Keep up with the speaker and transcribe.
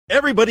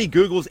Everybody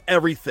Googles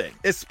everything,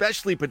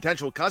 especially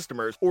potential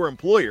customers or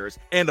employers,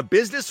 and a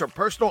business or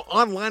personal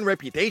online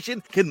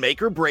reputation can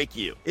make or break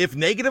you. If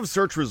negative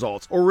search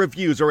results or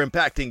reviews are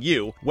impacting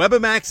you,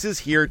 Webamax is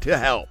here to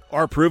help.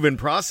 Our proven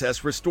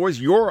process restores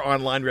your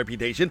online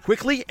reputation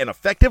quickly and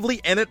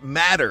effectively, and it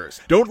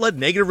matters. Don't let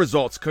negative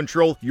results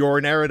control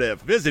your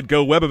narrative. Visit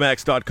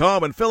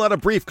GoWebamax.com and fill out a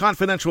brief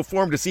confidential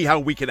form to see how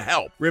we can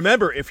help.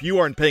 Remember, if you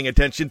aren't paying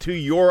attention to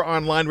your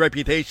online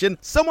reputation,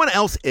 someone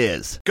else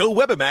is.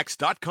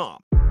 GoWebamax.com.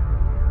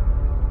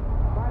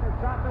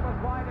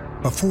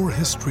 Before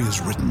history is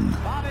written,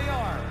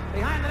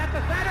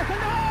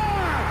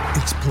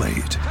 it's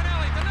played.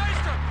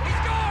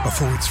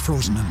 Before it's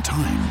frozen in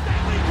time,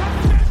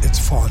 it's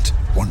fought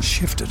one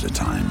shift at a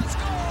time.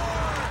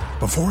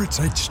 Before it's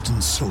etched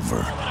in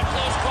silver,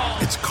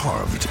 it's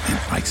carved in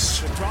ice.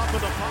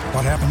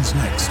 What happens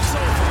next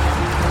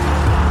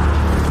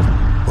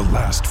will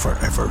last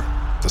forever.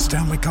 The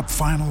Stanley Cup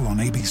Final on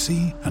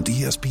ABC and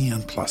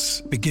ESPN Plus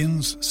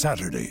begins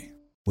Saturday.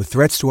 With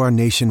threats to our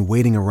nation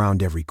waiting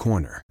around every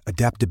corner,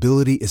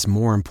 adaptability is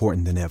more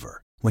important than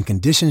ever. When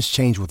conditions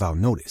change without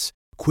notice,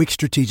 quick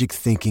strategic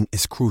thinking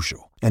is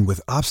crucial. And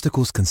with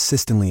obstacles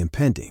consistently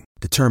impending,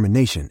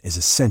 determination is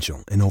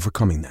essential in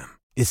overcoming them.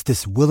 It's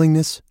this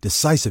willingness,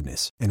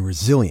 decisiveness, and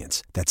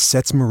resilience that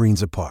sets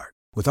Marines apart.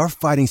 With our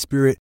fighting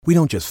spirit, we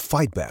don't just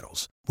fight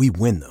battles, we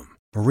win them.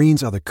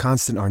 Marines are the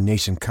constant our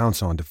nation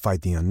counts on to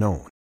fight the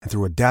unknown. And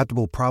through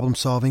adaptable problem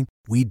solving,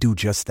 we do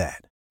just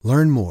that.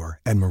 Learn more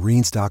at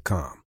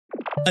Marines.com.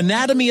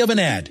 Anatomy of an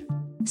ad.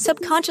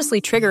 Subconsciously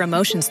trigger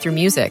emotions through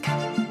music.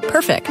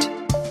 Perfect.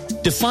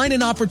 Define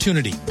an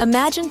opportunity.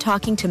 Imagine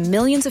talking to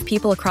millions of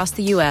people across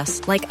the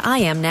U.S. like I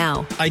am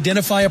now.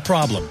 Identify a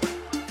problem.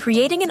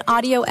 Creating an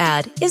audio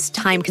ad is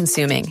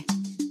time-consuming.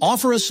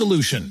 Offer a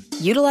solution.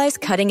 Utilize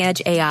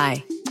cutting-edge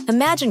AI.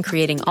 Imagine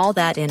creating all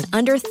that in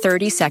under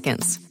 30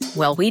 seconds.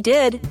 Well, we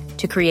did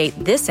to create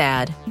this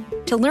ad.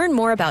 To learn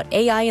more about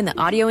AI in the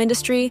audio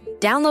industry,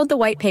 download the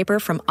white paper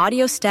from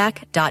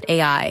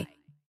audiostack.ai.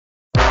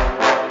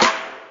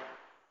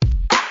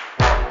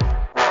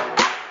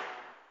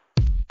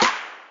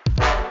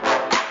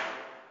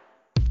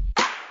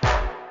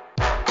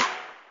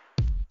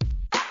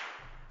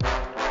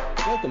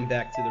 Welcome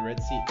back to the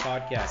Red Seat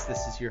Podcast.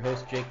 This is your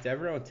host, Jake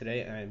Devereaux, and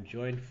today I am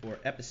joined for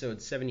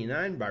episode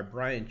 79 by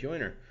Brian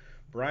Joyner.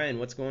 Brian,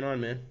 what's going on,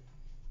 man?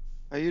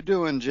 How you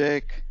doing,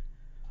 Jake?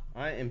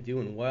 I am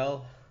doing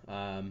well.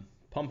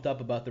 Pumped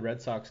up about the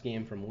Red Sox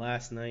game from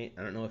last night.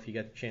 I don't know if you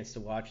got the chance to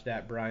watch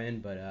that, Brian,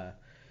 but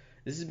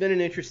this has been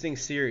an interesting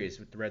series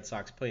with the Red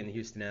Sox playing the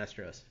Houston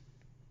Astros.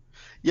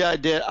 Yeah, I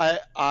did.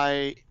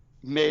 I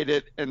made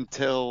it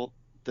until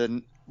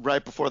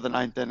right before the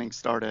ninth inning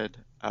started.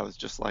 I was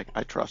just like,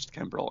 I trust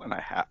Kimbrel, and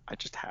I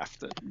just have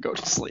to go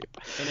to sleep.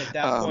 And at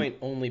that point,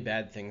 only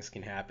bad things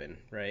can happen,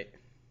 right?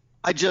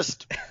 I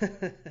felt,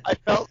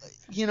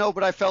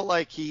 but I felt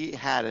like he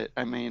had it.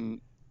 I mean,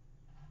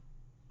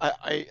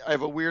 I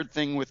have a weird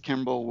thing with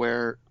Kimbrel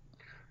where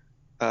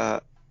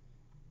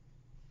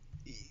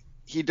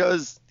he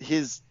does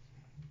his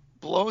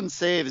blown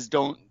saves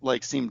don't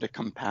seem to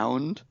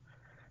compound.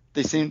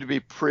 They seem to be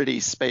pretty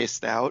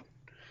spaced out,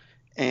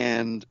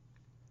 and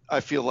I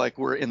feel like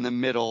we're in the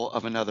middle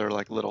of another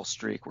little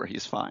streak where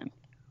he's fine.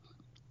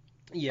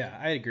 Yeah,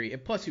 I agree.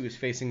 Plus, he was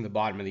facing the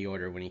bottom of the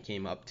order when he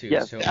came up too.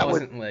 Yes, so that it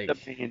wasn't was the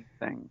main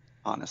thing.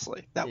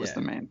 Honestly, that was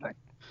the main thing.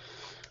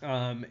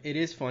 It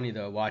is funny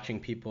though watching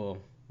people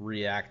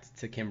react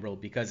to Kimbrel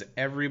because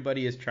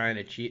everybody is trying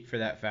to cheat for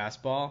that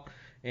fastball,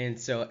 and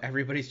so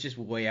everybody's just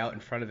way out in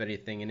front of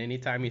anything. And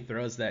anytime he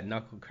throws that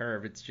knuckle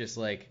curve, it's just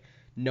like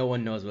no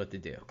one knows what to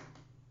do.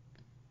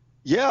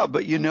 Yeah,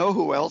 but you know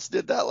who else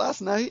did that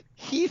last night?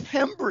 Heath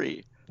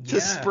Hembree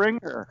to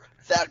Springer.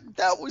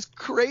 That was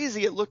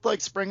crazy. It looked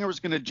like Springer was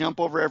going to jump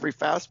over every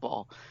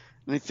fastball.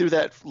 And he threw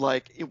that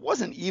it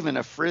wasn't even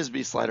a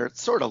frisbee slider. It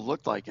sort of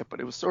looked like it, but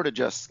it was sort of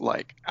just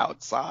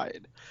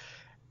outside.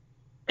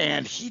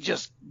 And he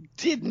just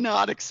did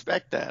not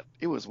expect that.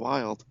 It was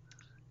wild.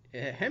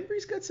 Yeah,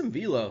 Hembree's got some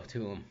velo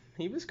to him.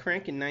 He was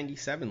cranking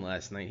 97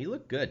 last night. He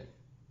looked good.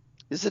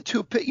 He's a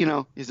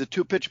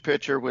two-pitch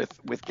pitcher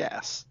with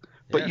gas.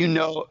 But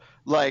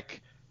Yeah.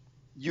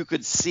 You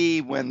could see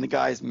when the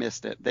guys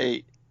missed it.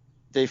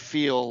 They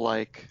feel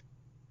like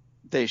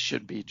they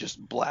should be just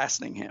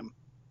blasting him.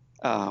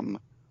 And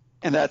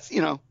that's,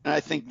 and I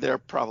think they're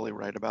probably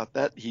right about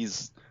that.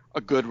 He's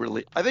a good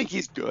relief. I think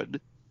he's good.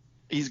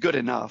 He's good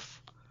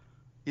enough.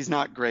 He's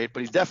not great, but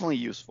he's definitely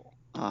useful.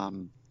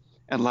 And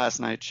last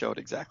night showed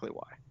exactly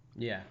why.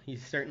 Yeah,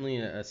 he's certainly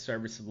a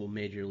serviceable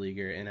major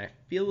leaguer. And I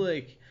feel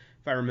like,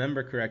 if I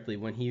remember correctly,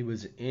 when he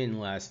was in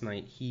last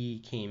night,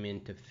 he came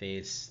in to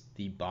face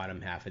the bottom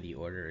half of the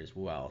order as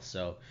well.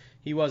 So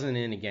he wasn't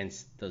in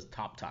against those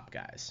top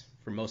guys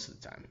for most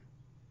of the time.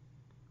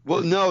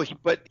 Well, no,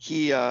 but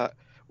he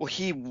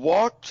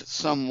walked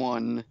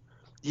someone.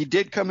 He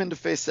did come in to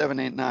face 7,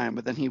 8, 9,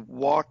 but then he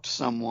walked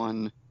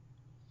someone.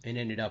 And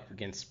ended up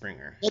against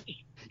Springer.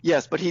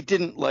 Yes, but he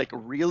didn't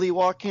really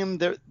walk him.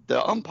 The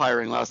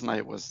umpiring last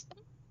night was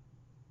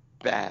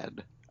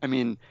bad. I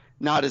mean,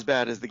 not as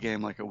bad as the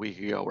game like a week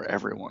ago where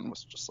everyone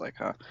was just like,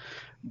 huh.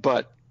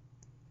 But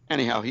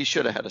anyhow, he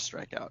should have had a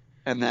strikeout.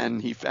 And then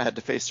he had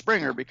to face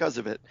Springer because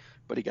of it,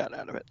 but he got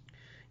out of it.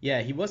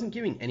 Yeah, he wasn't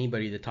giving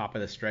anybody the top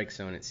of the strike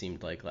zone, it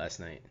seemed like, last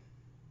night.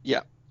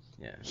 Yeah.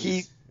 Yeah,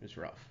 it was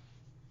rough.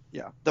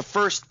 Yeah. The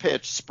first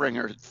pitch,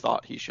 Springer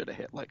thought he should have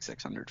hit like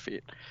 600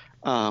 feet.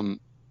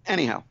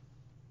 Anyhow.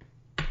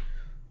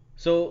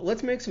 So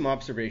let's make some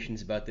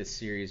observations about this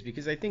series,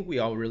 because I think we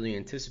all really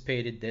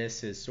anticipated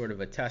this as sort of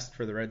a test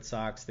for the Red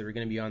Sox. They were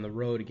going to be on the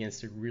road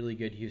against a really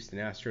good Houston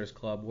Astros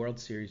club, World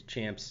Series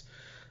champs.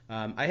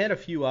 I had a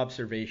few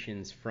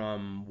observations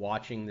from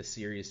watching the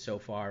series so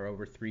far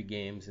over 3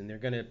 games, and they're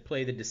going to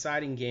play the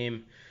deciding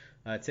game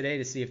today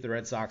to see if the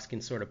Red Sox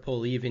can sort of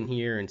pull even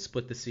here and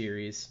split the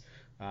series.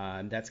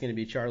 That's going to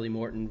be Charlie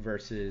Morton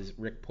versus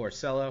Rick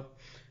Porcello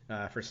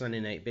for Sunday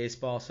Night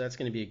Baseball, so that's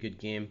going to be a good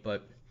game.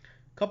 But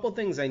a couple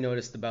things I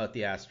noticed about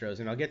the Astros,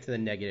 and I'll get to the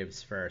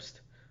negatives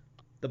first.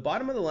 The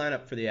bottom of the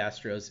lineup for the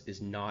Astros is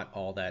not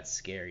all that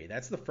scary.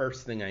 That's the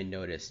first thing I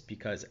noticed,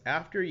 because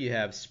after you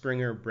have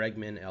Springer,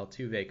 Bregman,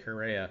 Altuve,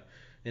 Correa,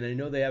 and I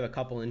know they have a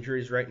couple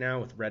injuries right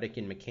now with Reddick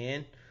and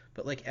McCann,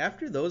 but like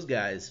after those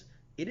guys,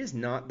 it is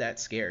not that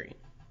scary.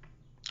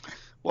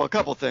 Well, a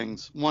couple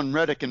things. One,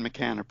 Reddick and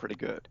McCann are pretty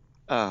good.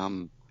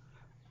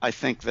 I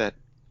think that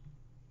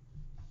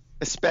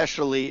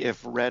especially if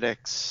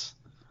Reddick's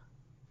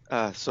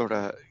sort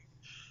of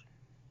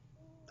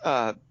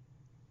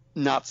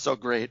not so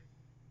great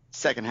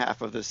second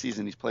half of the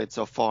season he's played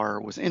so far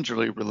was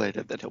injury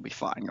related, that he'll be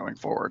fine going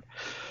forward.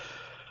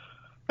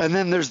 And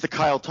then there's the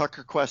Kyle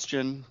Tucker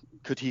question.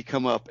 Could he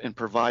come up and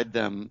provide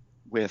them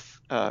with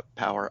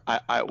power?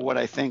 What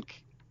I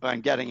think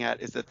I'm getting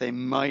at is that they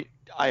might,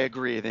 I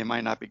agree, they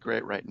might not be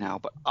great right now,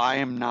 but I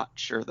am not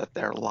sure that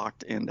they're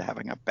locked into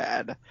having a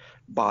bad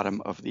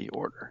bottom of the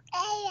order.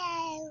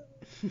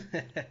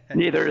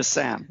 Neither is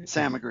Sam.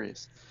 Sam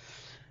agrees.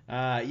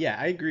 Yeah,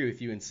 I agree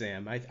with you and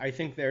Sam. I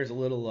think there's a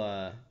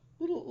little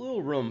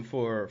room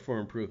for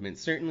improvement.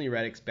 Certainly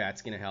Reddick's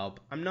bat's going to help.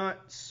 I'm not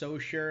so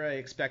sure I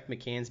expect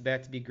McCann's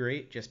bat to be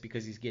great just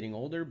because he's getting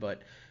older,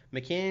 but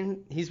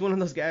McCann, he's one of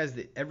those guys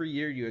that every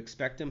year you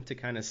expect him to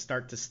kind of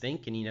start to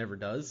stink, and he never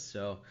does.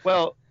 So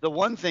well, the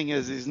one thing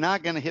is he's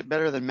not going to hit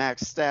better than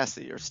Max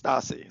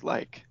Stassi.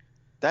 Like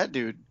that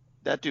dude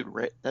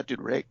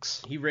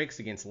rakes. He rakes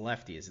against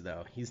lefties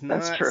though. He's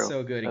not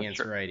so good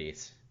against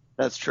righties.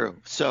 That's true.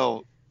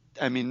 So,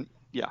 I mean,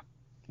 yeah.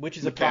 Which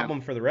is a problem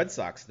for the Red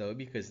Sox though,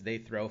 because they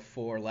throw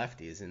 4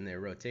 lefties in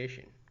their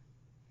rotation.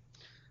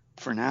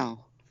 For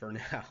now.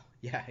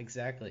 Yeah,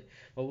 exactly.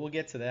 Well, we'll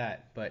get to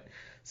that. But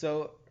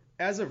so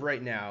as of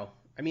right now,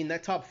 I mean,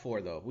 that top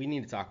 4 though, we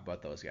need to talk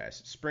about those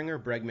guys. Springer,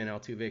 Bregman,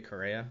 Altuve,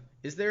 Correa.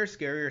 Is there a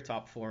scarier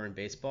top 4 in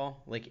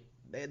baseball? Like,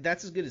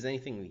 that's as good as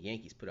anything the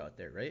Yankees put out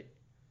there, right?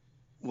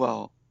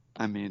 Well,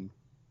 I mean,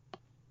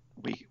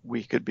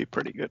 we could be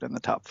pretty good in the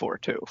top 4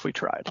 too if we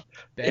tried.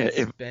 Betts,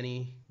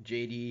 Benny,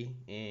 JD,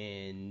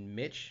 and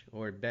Mitch,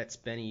 or Betts,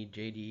 Benny,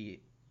 JD,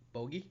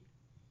 Bogey?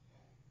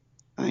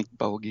 I think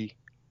Bogey.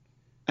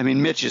 I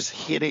mean, Mitch is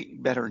hitting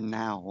better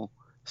now,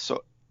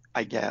 so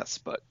I guess,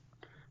 but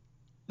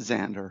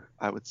Xander,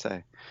 I would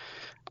say.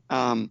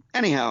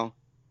 Anyhow,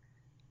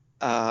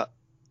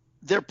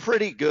 they're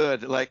pretty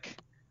good. Like,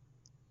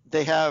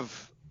 they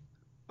have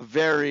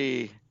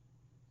very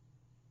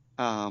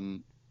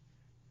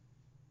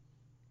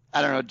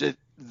I don't know.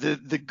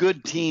 The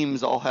good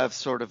teams all have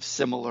sort of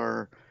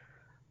similar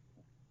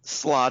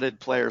slotted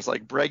players,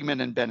 like Bregman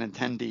and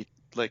Benintendi.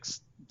 Like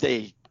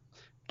I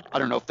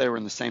don't know if they were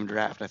in the same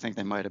draft. I think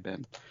they might have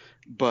been,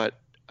 but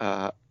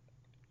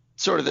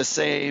sort of the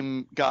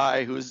same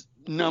guy whose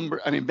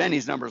I mean,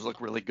 Benny's numbers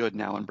look really good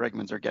now, and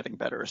Bregman's are getting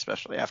better,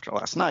 especially after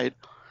last night.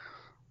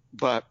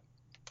 But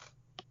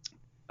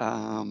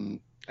I'd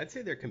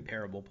say they're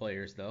comparable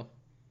players, though.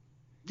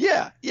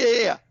 Yeah.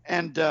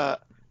 And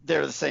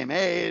they're the same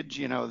age,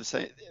 the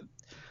same.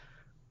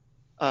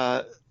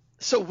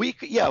 So we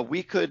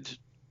could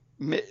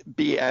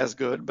be as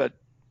good, but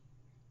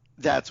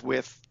that's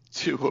with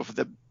 2 of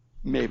the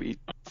maybe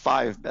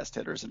 5 best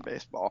hitters in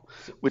baseball,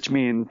 which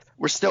means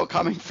we're still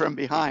coming from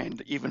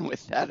behind, even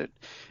with that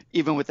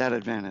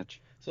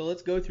advantage. So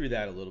let's go through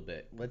that a little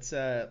bit. Let's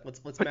match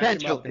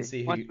them up and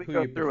see who you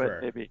prefer.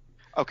 Maybe.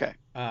 Okay.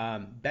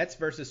 Betts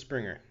versus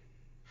Springer.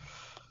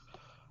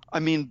 I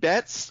mean,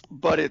 Betts,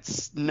 but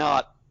it's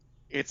not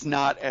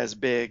as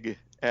big.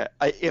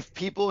 If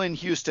people in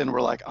Houston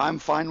were like, I'm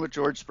fine with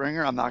George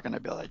Springer, I'm not going to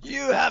be like,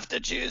 you have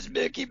to choose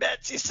Mookie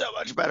Betts. He's so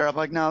much better. I'm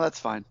like, no, that's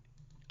fine.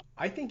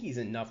 I think he's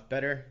enough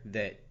better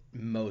that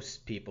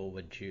most people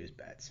would choose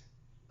Betts.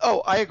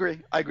 Oh, I agree.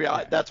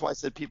 Yeah. That's why I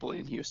said people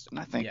in Houston.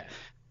 I think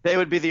they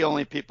would be the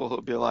only people who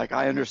would be like,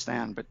 I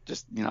understand, but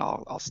just,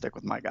 I'll stick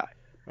with my guy.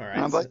 All right.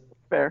 And I'm like,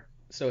 fair.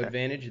 So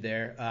advantage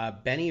there.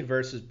 Benny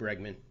versus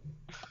Bregman.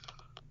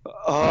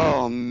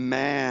 Oh,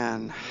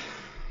 man.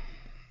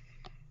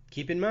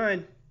 Keep in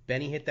mind,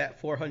 Benny hit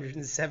that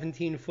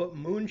 417-foot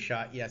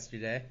moonshot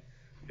yesterday.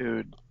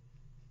 Dude,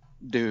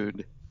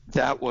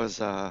 that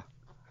was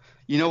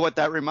You know what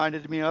that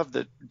reminded me of?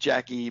 The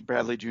Jackie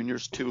Bradley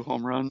Jr.'s 2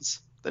 home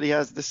runs that he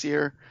has this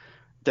year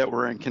that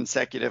were in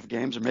consecutive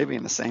games, or maybe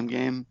in the same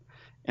game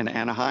in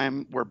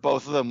Anaheim, where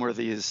both of them were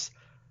these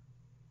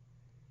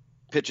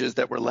pitches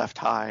that were left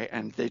high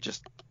and they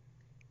just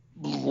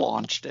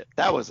launched it.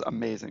 That was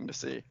amazing to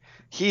see.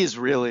 He's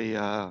really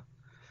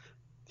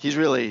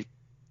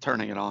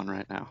turning it on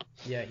right now.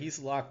 Yeah, he's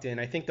locked in.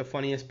 I think the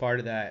funniest part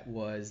of that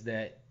was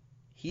that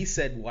he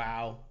said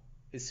wow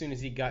as soon as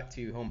he got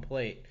to home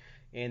plate,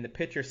 and the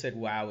pitcher said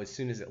wow as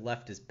soon as it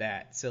left his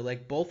bat. So,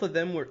 like, both of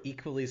them were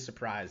equally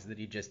surprised that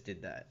he just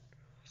did that.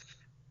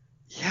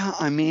 Yeah,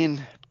 I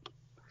mean,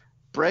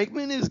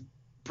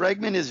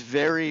 Bregman is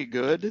very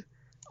good.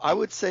 I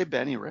would say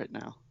Benny right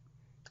now.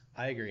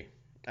 I agree.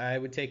 I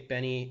would take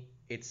Benny.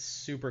 It's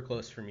super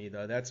close for me,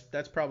 though.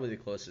 That's probably the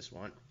closest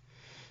one.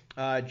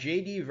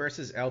 JD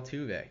versus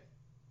Altuve.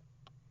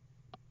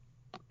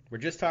 We're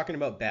just talking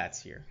about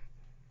bats here.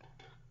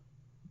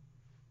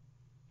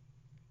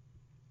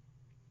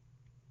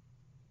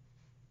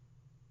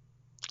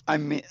 I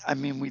mean,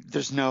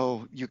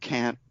 you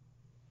can't.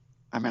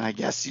 I mean, I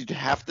guess you'd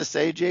have to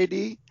say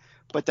JD,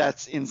 but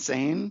that's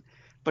insane.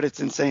 But it's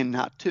insane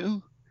not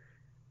to.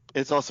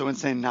 It's also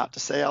insane not to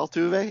say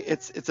Altuve.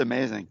 It's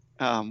amazing.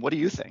 What do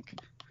you think?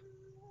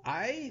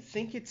 I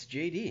think it's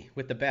JD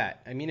with the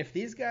bat. I mean, if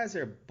these guys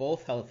are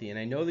both healthy, and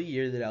I know the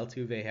year that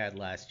Altuve had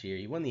last year,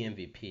 he won the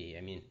MVP.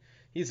 I mean,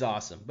 he's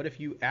awesome. But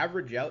if you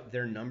average out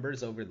their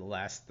numbers over the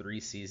last 3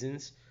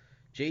 seasons,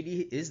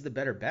 JD is the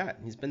better bat.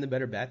 He's been the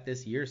better bat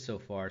this year so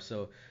far.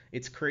 So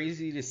it's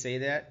crazy to say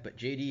that, but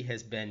JD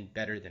has been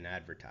better than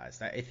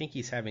advertised. I think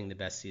he's having the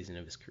best season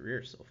of his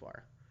career so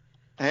far.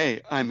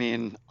 Hey, I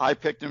mean, I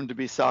picked him to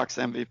be Sox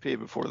MVP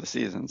before the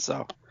season.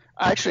 So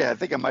actually, I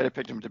think I might have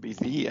picked him to be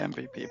the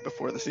MVP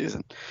before the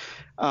season.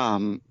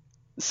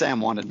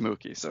 Sam wanted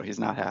Mookie, so he's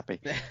not happy.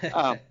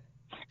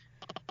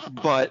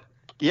 But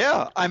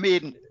yeah, I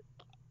mean,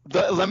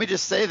 let me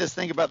just say this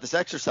thing about this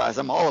exercise.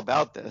 I'm all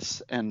about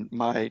this, and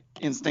my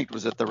instinct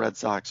was that the Red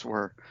Sox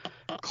were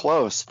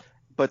close.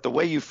 But the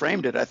way you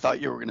framed it, I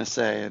thought you were going to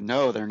say,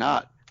 no, they're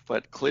not.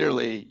 But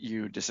clearly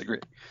you disagree.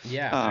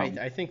 Yeah,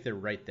 I think they're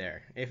right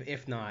there.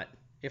 If not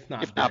better.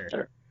 Not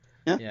better.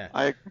 Yeah.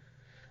 I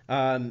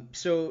agree.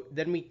 So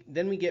then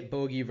we get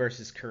Bogey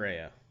versus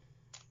Correa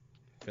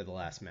for the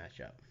last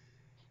matchup.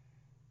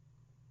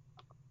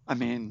 I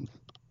mean,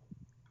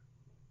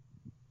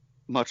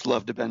 much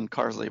love to Ben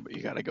Carsley, but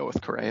you got to go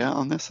with Correa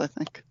on this, I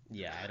think.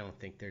 Yeah, I don't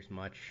think there's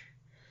much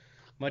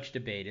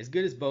debate. As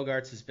good as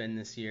Bogaerts has been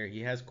this year,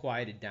 he has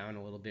quieted down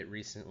a little bit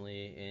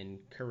recently, and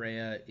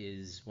Correa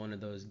is one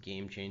of those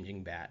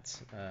game-changing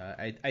bats.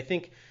 I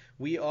think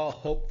we all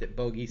hope that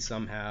Bogey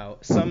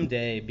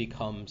someday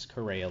becomes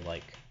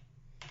Correa-like.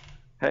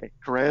 Hey,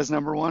 Correa's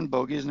number 1,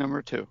 Bogey's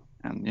number 2.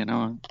 And, you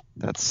know,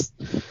 that's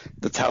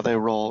how they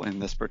roll in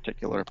this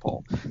particular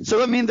poll.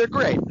 So, I mean, they're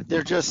great.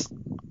 They're just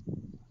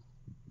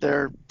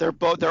they're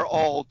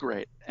all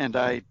great. And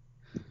I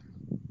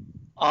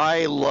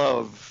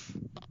love,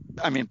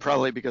 I mean,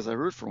 probably because I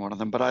root for one of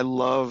them, but I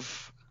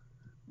love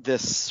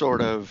this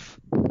sort of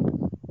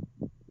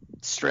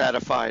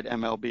stratified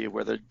MLB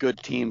where the good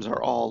teams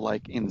are all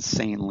like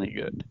insanely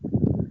good.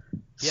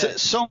 Yeah.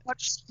 So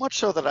much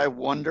so that I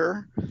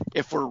wonder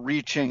if we're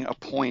reaching a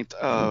point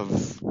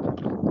of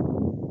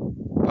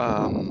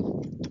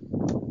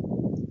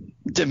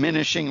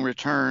diminishing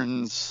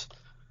returns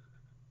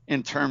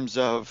in terms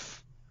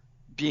of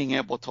being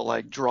able to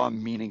like draw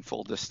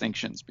meaningful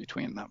distinctions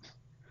between them.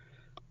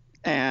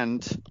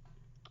 And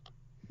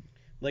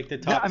like the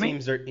top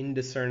teams are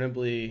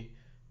indiscernibly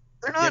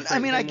they're not. I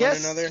mean, I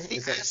guess one another.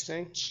 Is that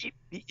saying?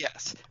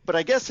 Yes, but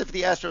I guess if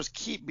the Astros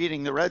keep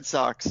beating the Red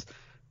Sox,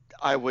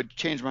 I would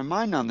change my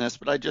mind on this.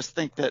 But I just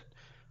think that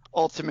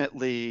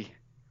ultimately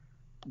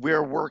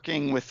we're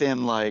working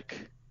within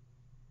like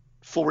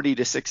 40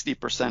 to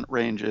 60%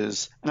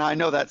 ranges, and I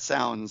know that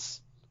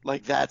sounds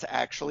like that's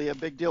actually a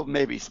big deal.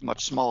 Maybe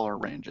much smaller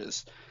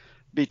ranges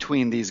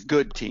between these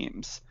good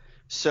teams.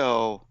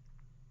 So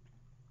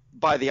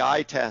by the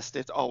eye test,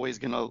 it's always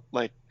going to,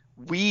 like,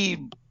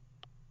 we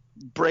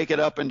break it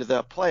up into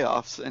the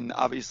playoffs, and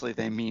obviously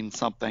they mean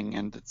something,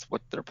 and it's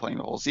what they're playing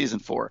the whole season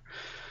for.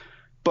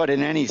 But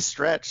in any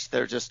stretch,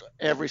 they're just,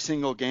 every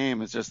single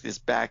game is just this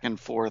back and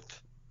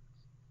forth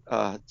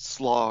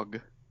slog.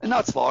 And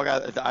not slog,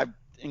 I'm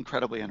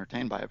incredibly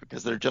entertained by it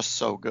because they're just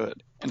so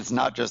good. And it's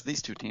not just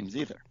these two teams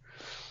either.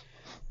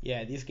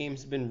 Yeah, these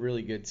games have been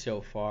really good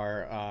so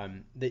far.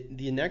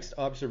 The next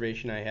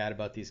observation I had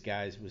about these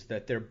guys was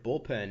that their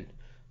bullpen,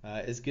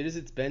 as good as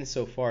it's been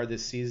so far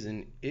this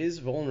season, is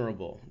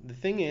vulnerable. The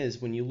thing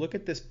is, when you look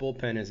at this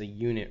bullpen as a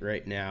unit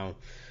right now,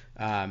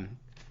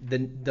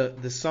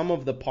 the sum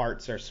of the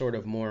parts are sort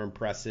of more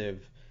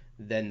impressive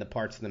than the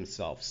parts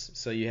themselves.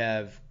 So you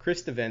have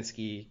Chris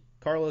Devenski,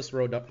 Carlos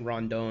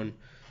Rondon,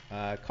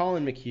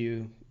 Colin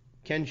McHugh,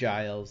 Ken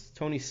Giles,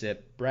 Tony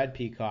Sipp, Brad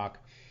Peacock.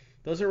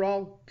 Those are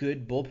all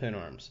good bullpen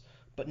arms,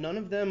 but none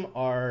of them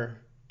are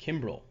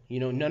Kimbrel. You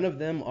know, none of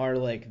them are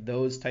like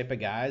those type of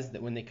guys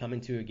that when they come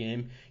into a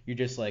game, you're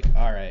just like,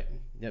 all right,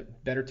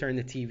 better turn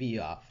the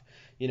TV off.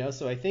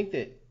 So I think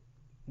that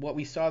what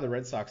we saw the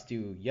Red Sox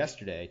do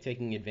yesterday,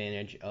 taking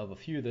advantage of a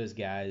few of those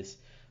guys,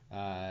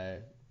 I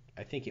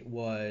think it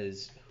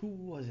was, who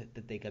was it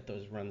that they got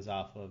those runs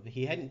off of?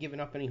 He hadn't given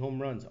up any home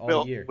runs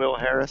all year. Will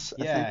Harris.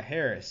 Yeah,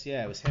 Harris.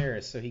 Yeah, it was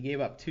Harris. So he gave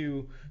up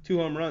two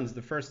home runs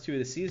the first 2 of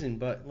the season.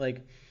 But,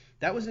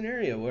 that was an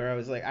area where I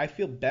was like, I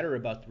feel better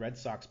about the Red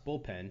Sox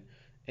bullpen.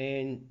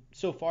 And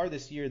so far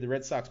this year, the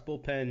Red Sox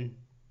bullpen,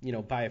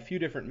 by a few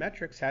different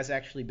metrics, has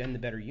actually been the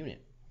better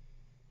unit.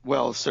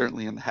 Well,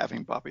 certainly in the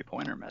having Bobby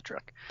Pointer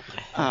metric.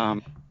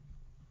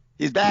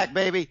 He's back,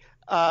 baby.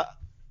 I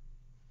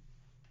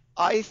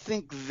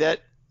think that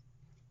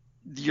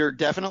you're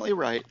definitely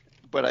right,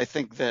 but I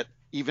think that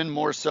even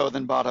more so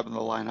than bottom of the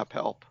lineup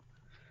help,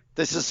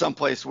 this is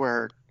someplace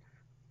where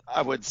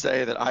I would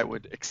say that I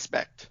would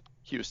expect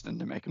Houston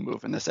to make a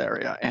move in this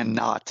area, and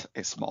not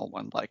a small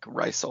one like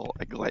Raisel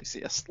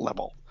Iglesias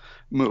level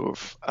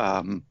move.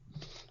 I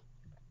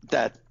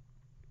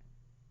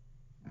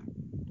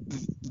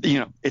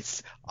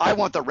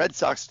want the Red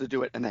Sox to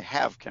do it, and they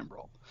have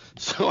Kimbrel.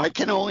 So I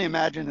can only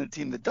imagine a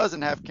team that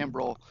doesn't have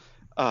Kimbrel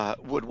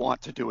would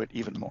want to do it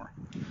even more.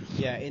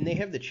 Yeah, and they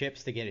have the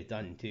chips to get it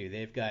done too.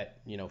 They've got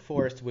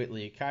Forrest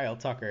Whitley, Kyle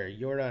Tucker,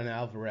 Yordan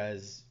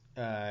Alvarez.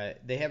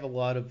 They have a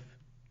lot of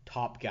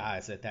top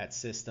guys at that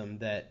system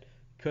that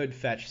could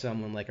fetch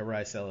someone like a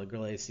Raisel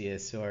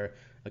Iglesias or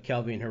a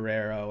Kelvin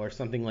Herrera or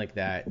something like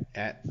that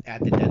at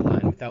the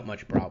deadline without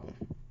much problem.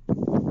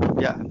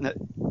 Yeah,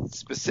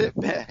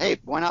 specific. Hey,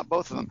 why not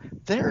both of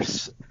them?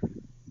 There's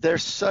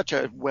such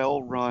a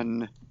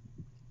well-run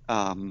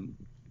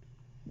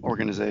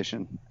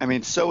organization. I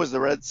mean, so are the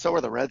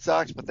Red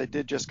Sox, but they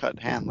did just cut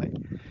Hanley.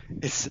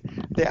 It's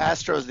the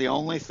Astros. The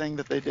only thing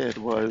that they did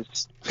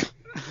was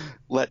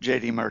let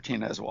JD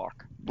Martinez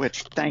walk.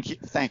 Which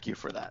thank you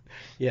for that.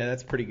 Yeah,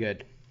 that's pretty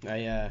good.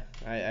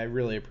 I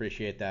really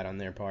appreciate that on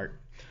their part.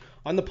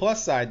 On the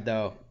plus side,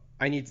 though,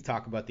 I need to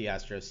talk about the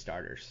Astros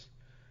starters.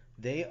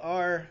 They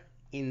are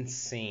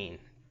insane.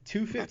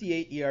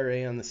 2.58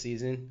 ERA on the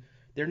season.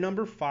 Their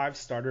number 5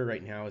 starter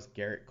right now is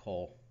Garrett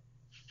Cole.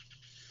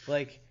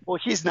 Well,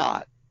 he's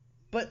not.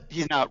 But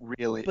he's not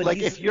really.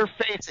 If you're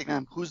facing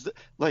them, who's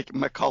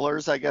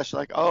McCullers? I guess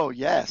you're like, oh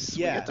yes.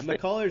 Yeah,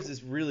 McCullers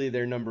is really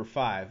their number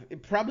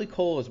 5. Probably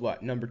Cole is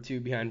what, number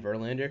 2 behind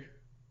Verlander?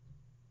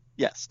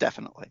 Yes,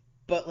 definitely.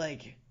 But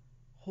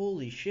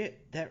holy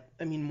shit!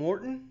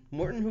 Morton,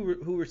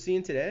 who we're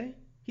seeing today,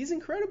 he's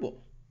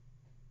incredible.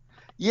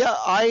 Yeah,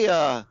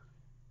 I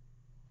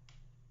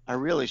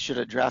really should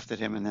have drafted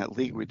him in that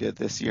league we did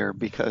this year,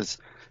 because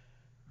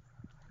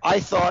I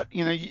thought,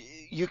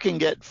 you can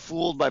get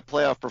fooled by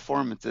playoff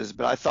performances,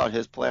 but I thought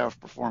his playoff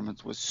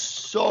performance was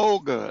so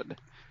good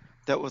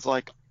that was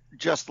there's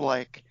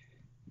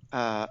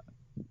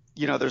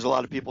a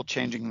lot of people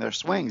changing their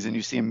swings, and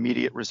you see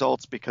immediate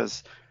results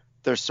because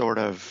they're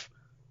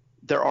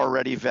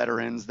already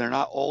veterans. They're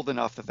not old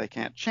enough that they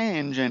can't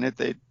change, and if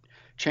they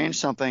change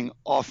something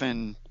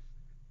often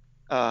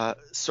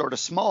sort of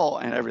small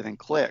and everything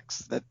clicks,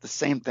 that the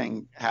same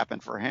thing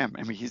happened for him.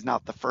 I mean, he's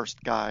not the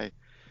first guy,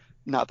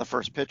 not the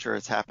first pitcher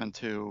it's happened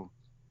to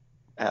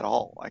at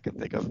all. I can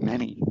think of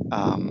many.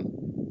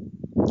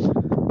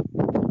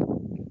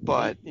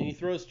 But and he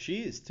throws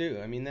cheese too.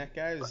 I mean, that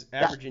guy's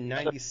averaging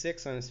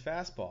 96 on his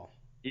fastball.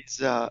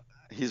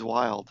 He's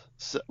wild.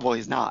 Well,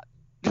 he's not.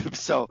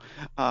 So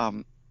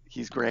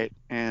he's great.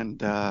 And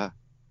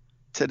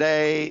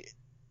today,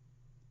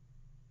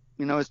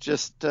 it's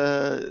just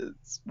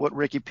it's what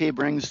Ricky P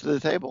brings to the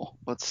table.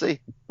 Let's see,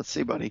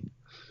 buddy.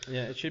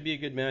 Yeah, it should be a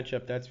good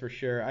matchup, that's for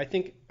sure. I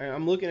think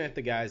I'm looking at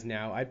the guys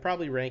now. I'd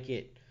probably rank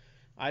it.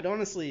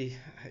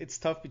 It's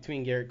tough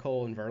between Garrett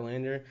Cole and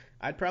Verlander.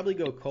 I'd probably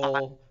go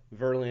Cole,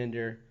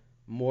 Verlander,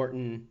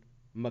 Morton,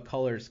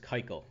 McCullers,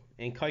 Keuchel.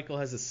 And Keuchel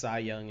has a Cy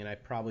Young, and I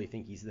probably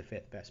think he's the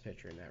 5th best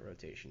pitcher in that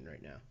rotation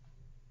right now.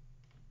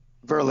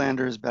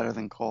 Verlander is better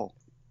than Cole.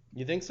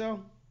 You think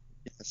so?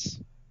 Yes.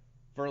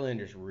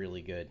 Verlander's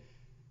really good.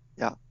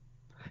 Yeah.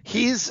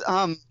 He's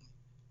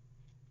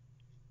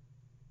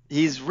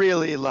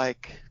really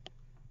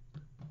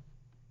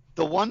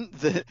the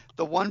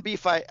one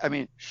beef I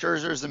mean,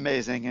 Scherzer's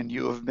amazing, and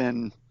you have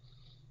been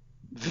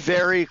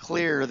very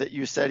clear that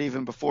you said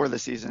even before the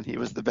season he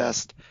was the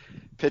best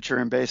pitcher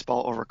in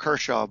baseball over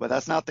Kershaw, but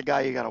that's not the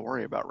guy you got to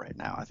worry about right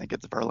now. I think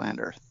it's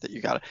Verlander that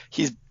you got to.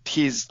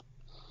 He's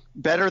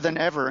better than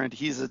ever, and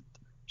he's a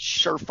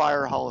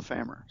surefire Hall of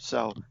Famer.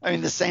 So, I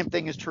mean, the same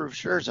thing is true of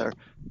Scherzer.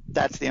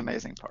 That's the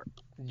amazing part.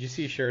 Did you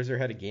see Scherzer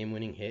had a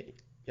game-winning hit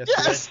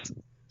yesterday?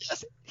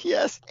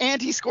 Yes,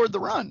 and he scored the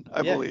run,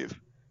 I believe.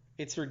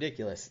 It's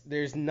ridiculous.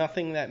 There's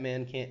nothing that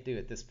man can't do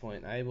at this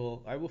point. I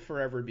will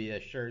forever be a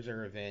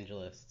Scherzer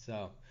evangelist.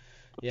 So,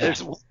 yeah.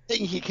 There's one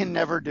thing he can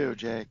never do,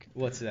 Jake.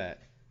 What's that?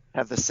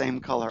 Have the same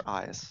color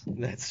eyes.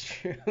 That's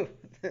true.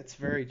 That's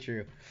very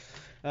true.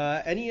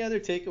 Any other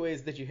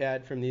takeaways that you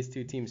had from these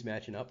two teams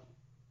matching up?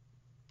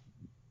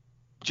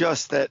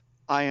 Just that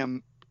I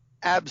am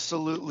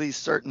absolutely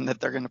certain that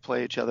they're going to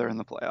play each other in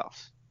the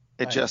playoffs.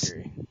 I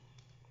agree.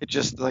 It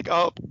just like,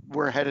 oh,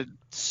 we're headed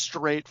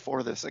straight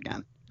for this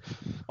again.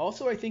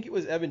 Also, I think it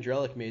was Evan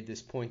Drellich made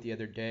this point the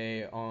other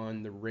day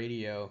on the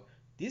radio.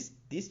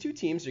 These two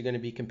teams are going to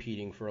be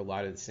competing for a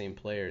lot of the same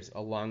players,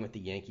 along with the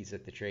Yankees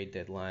at the trade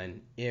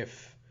deadline.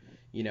 If,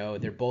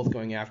 they're both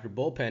going after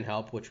bullpen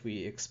help, which we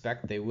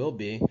expect they will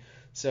be.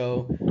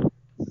 So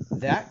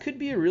that could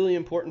be a really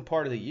important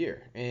part of the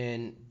year.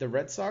 And the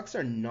Red Sox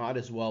are not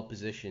as well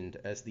positioned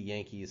as the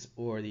Yankees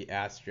or the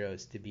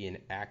Astros to be an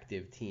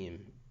active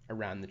team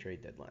around the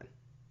trade deadline.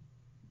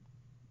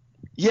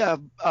 Yeah,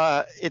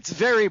 it's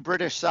very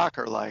British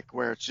soccer-like,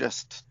 where it's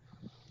just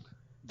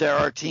there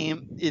are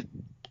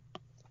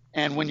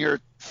and when you're a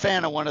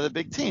fan of one of the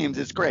big teams,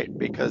 it's great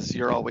because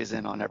you're always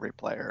in on every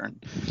player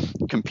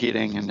and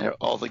competing, and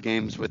all the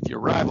games with your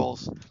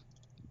rivals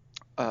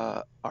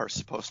are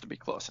supposed to be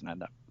close and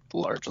end up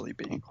largely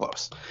being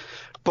close.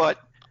 But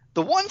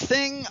the one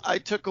thing I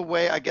took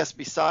away, I guess,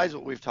 besides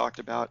what we've talked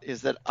about,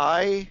 is that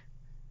I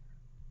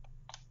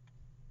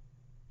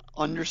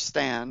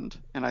understand,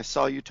 and I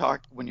saw you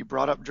talk when you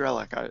brought up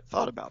Drellich, I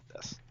thought about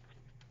this.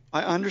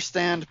 I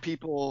understand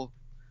people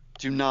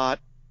do not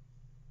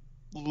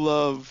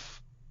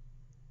love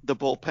the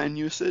bullpen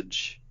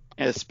usage,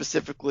 as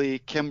specifically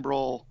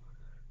Kimbrel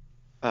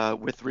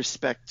with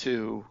respect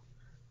to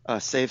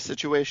save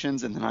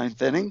situations in the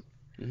ninth inning.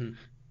 Mm-hmm.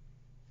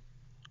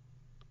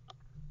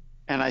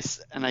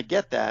 And I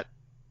get that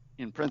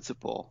in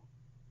principle,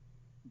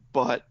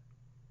 but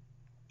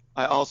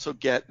I also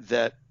get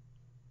that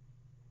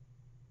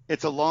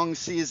it's a long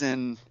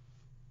season,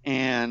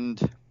 and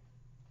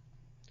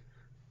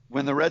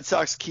when the Red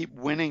Sox keep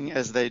winning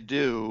as they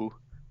do,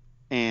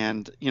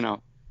 and,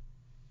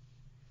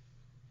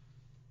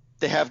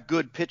 they have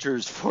good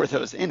pitchers for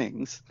those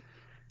innings,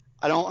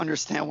 I don't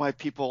understand why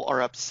people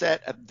are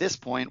upset at this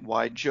point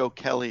why Joe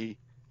Kelly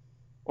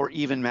or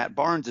even Matt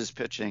Barnes is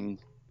pitching.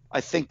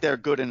 I think they're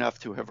good enough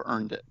to have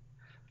earned it.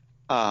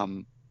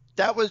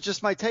 That was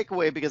just my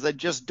takeaway, because I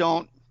just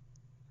don't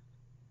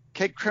 –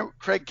 Craig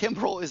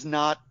Kimbrel is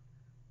not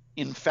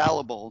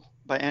infallible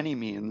by any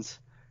means,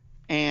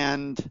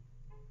 and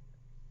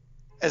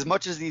as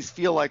much as these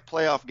feel like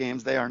playoff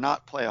games, they are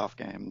not playoff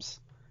games,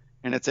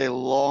 and it's a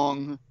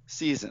long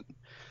season.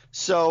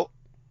 So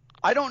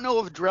I don't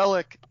know if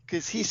Drellich,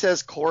 because he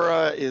says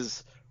Cora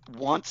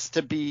wants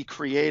to be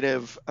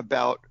creative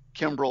about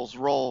Kimbrel's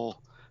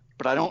role,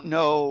 but I don't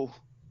know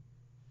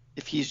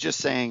if he's just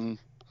saying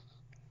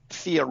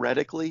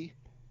theoretically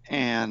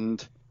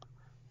and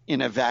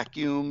in a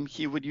vacuum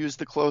he would use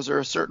the closer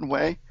a certain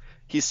way.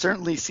 He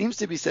certainly seems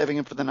to be saving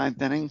him for the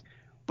ninth inning,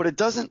 but it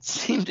doesn't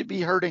seem to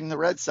be hurting the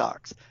Red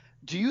Sox.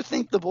 Do you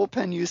think the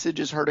bullpen usage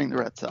is hurting the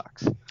Red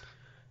Sox?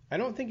 I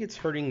don't think it's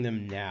hurting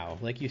them now.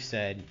 Like you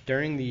said,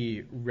 during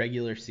the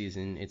regular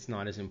season, it's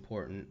not as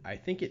important. I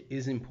think it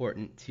is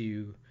important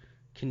to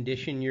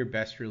condition your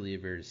best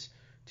relievers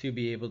to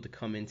be able to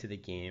come into the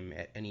game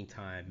at any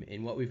time.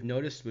 And what we've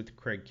noticed with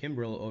Craig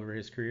Kimbrel over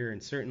his career,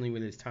 and certainly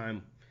with his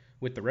time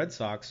with the Red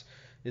Sox,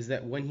 is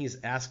that when he's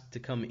asked to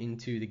come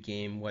into the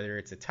game, whether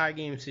it's a tie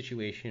game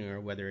situation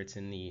or whether it's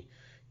in the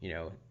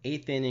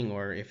eighth inning,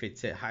 or if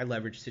it's a high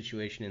leverage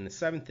situation in the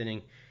seventh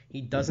inning, he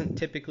doesn't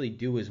typically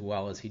do as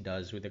well as he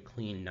does with a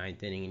clean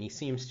ninth inning. And he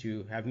seems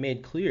to have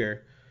made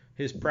clear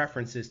his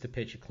preference is to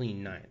pitch a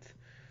clean ninth.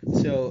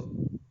 So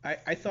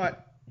I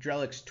thought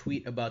Drellich's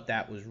tweet about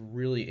that was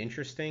really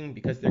interesting,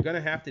 because they're going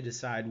to have to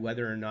decide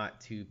whether or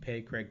not to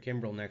pay Craig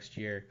Kimbrel next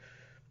year.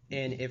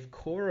 And if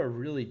Cora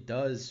really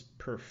does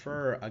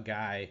prefer a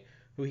guy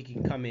who he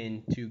can come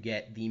in to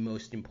get the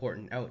most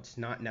important outs,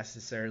 not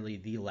necessarily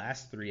the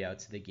last 3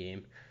 outs of the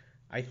game,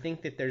 I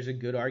think that there's a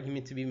good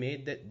argument to be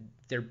made that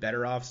they're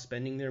better off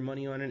spending their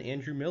money on an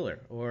Andrew Miller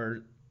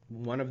or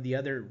one of the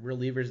other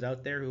relievers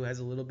out there who has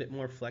a little bit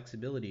more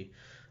flexibility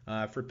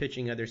for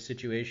pitching other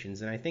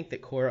situations. And I think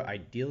that Cora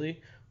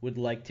ideally would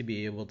like to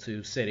be able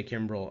to say to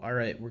Kimbrel, all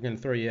right, we're going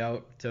to throw you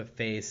out to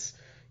face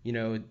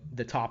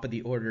the top of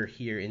the order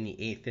here in the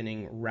eighth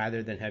inning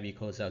rather than have you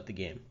close out the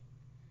game.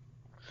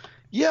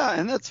 Yeah,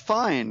 and that's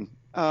fine.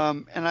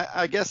 And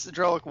I guess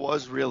Drellich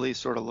was really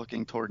sort of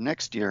looking toward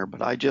next year,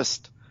 but I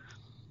just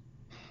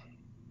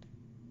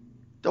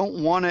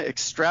don't want to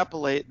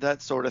extrapolate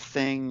that sort of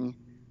thing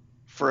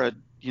for a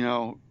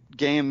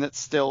game that's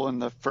still in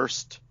the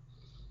first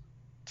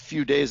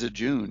few days of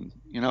June.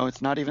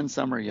 It's not even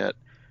summer yet.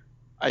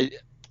 I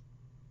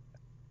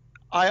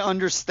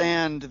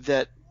understand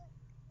that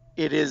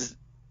it is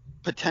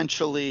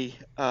potentially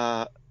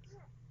at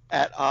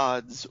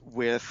odds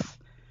with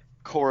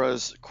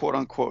Cora's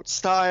quote-unquote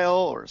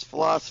style or his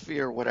philosophy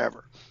or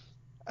whatever.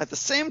 At the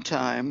same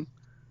time,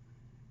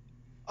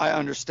 I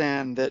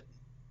understand that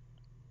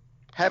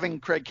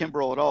having Craig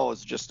Kimbrel at all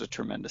is just a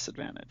tremendous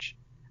advantage.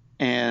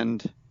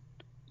 And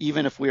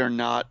even if we are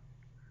not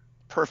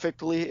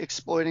perfectly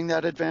exploiting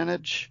that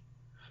advantage,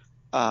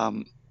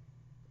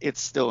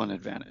 it's still an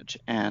advantage.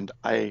 And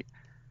I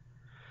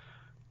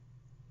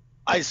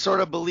sort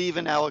of believe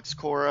in Alex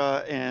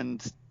Cora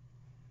and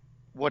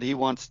what he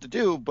wants to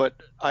do, but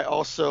I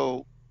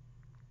also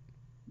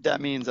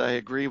that means I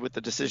agree with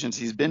the decisions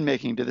he's been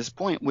making to this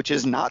point, which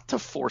is not to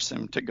force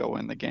him to go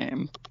in the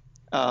game,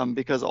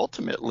 because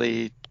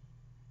ultimately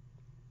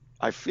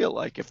I feel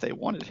like if they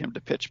wanted him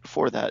to pitch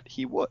before that,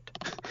 he would,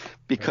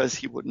 because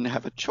he wouldn't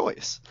have a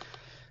choice.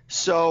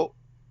 So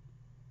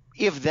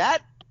if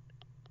that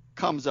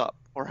comes up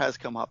or has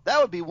come up, that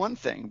would be one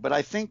thing, but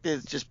I think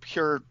it's just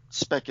pure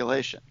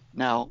speculation.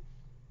 Now,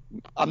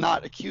 I'm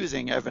not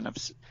accusing Evan of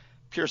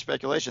pure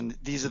speculation.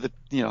 These are the,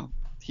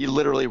 he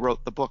literally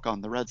wrote the book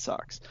on the Red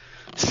Sox.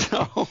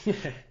 So,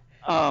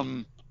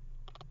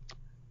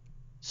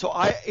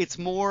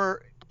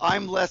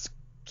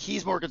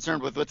 he's more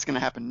concerned with what's going to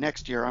happen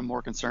next year. I'm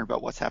more concerned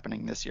about what's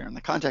happening this year. In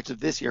the context of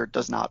this year, it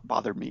does not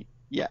bother me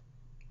yet.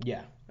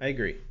 Yeah, I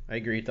agree.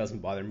 It doesn't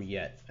bother me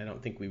yet. I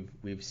don't think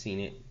we've seen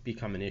it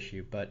become an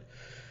issue, but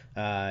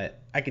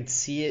I could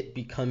see it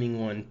becoming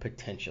one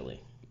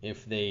potentially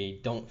if they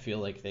don't feel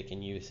like they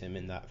can use him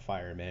in that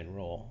fireman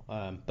role.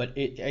 But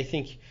I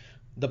think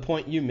the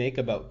point you make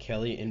about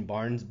Kelly and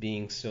Barnes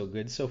being so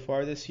good so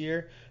far this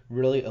year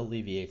really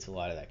alleviates a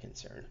lot of that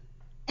concern.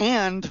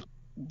 And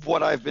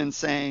what I've been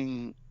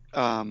saying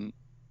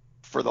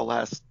for the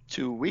last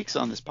 2 weeks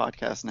on this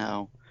podcast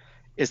now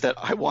is that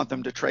I want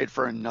them to trade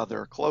for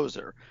another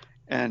closer.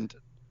 And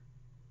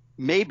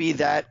maybe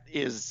that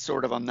is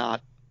sort of, I'm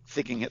not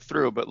thinking it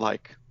through, but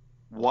like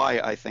why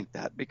I think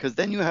that. Because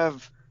then you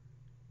have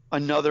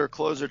another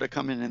closer to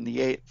come in the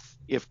 8th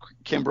if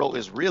Kimbrel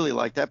is really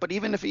like that. But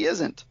even if he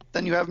isn't,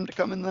 then you have him to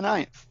come in the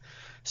 9th.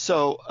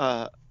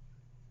 So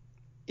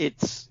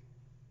it's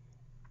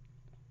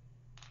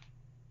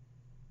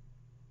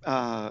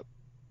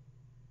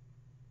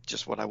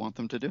just what I want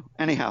them to do.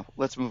 Anyhow,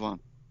 let's move on.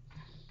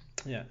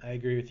 Yeah, I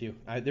agree with you.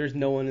 There's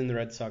no one in the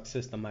Red Sox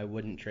system I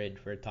wouldn't trade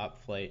for a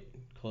top flight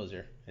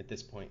closer at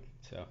this point.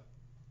 So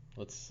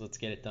let's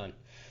get it done.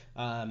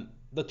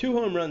 The 2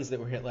 home runs that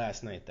were hit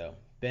last night, though,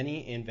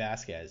 Benny and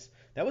Vasquez.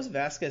 That was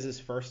Vasquez's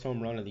first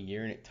home run of the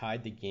year, and it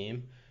tied the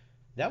game.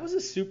 That was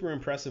a super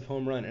impressive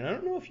home run. And I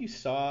don't know if you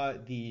saw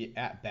the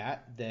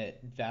at-bat that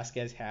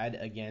Vasquez had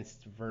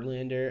against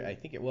Verlander. I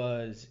think it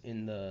was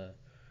in the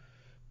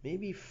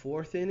maybe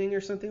 4th inning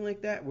or something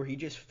like that, where he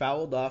just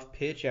fouled off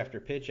pitch after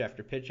pitch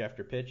after pitch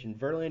after pitch, and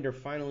Verlander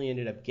finally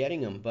ended up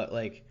getting him. But,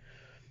 like,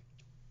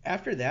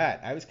 after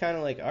that, I was kind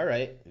of like, all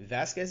right,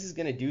 Vasquez is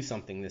going to do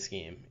something this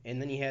game.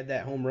 And then he had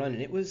that home run,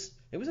 and it was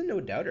a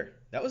no-doubter.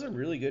 That was a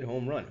really good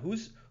home run.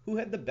 Who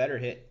had the better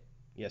hit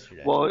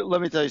yesterday? Well,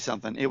 let me tell you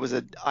something.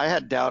 I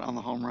had doubt on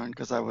the home run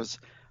because I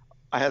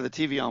had the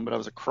TV on, but I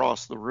was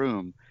across the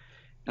room.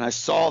 And I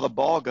saw the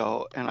ball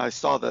go, and I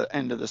saw the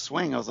end of the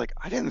swing. I was like,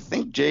 I didn't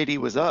think JD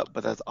was up,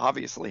 but that's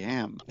obviously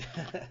him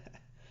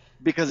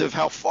because of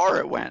how far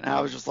it went. And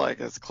I was just like,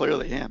 it's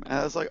clearly him. And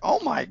I was like, oh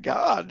my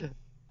God,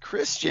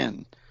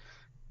 Christian,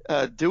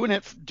 doing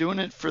it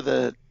for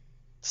the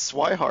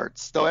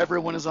Swiharts, though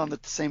everyone is on the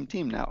same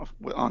team now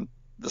on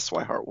the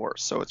Swihart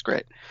Wars, so it's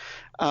great.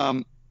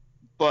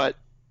 But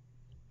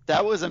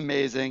that was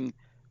amazing.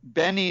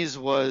 Benny's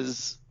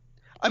was.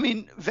 I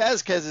mean,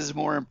 Vasquez is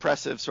more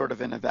impressive sort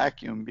of in a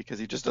vacuum because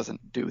he just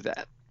doesn't do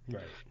that.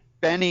 Right.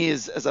 Benny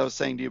is, as I was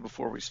saying to you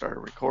before we started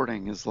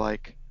recording, is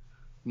like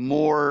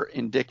more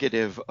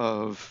indicative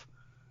of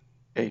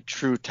a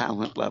true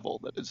talent level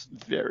that is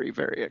very,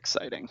 very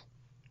exciting.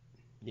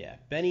 Yeah,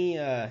 Benny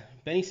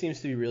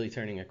seems to be really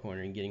turning a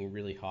corner and getting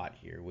really hot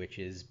here, which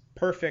is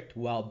perfect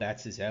while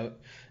Betts is out.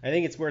 I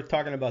think it's worth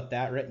talking about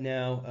that right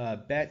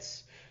now.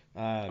 Betts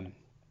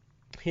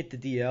hit the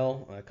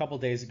DL a couple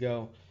days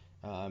ago.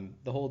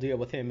 The whole deal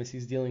with him is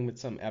he's dealing with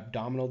some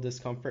abdominal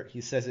discomfort.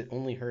 He says it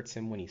only hurts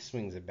him when he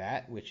swings a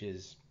bat, which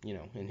is,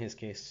 in his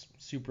case,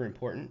 super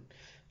important.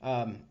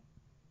 I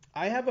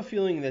have a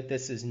feeling that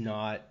this is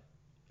not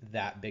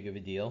that big of a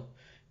deal,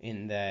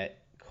 in that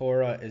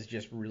Cora is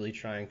just really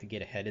trying to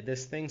get ahead of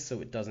this thing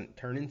so it doesn't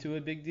turn into a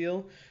big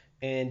deal.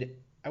 And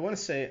I want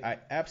to say I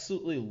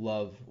absolutely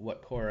love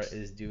what Cora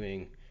is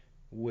doing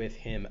with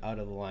him out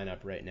of the lineup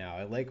right now.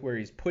 I like where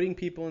he's putting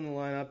people in the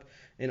lineup,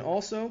 and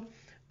also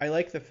I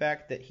like the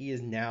fact that he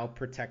is now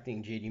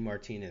protecting JD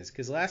Martinez,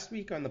 because last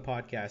week on the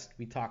podcast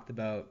we talked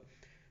about,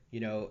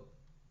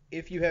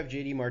 if you have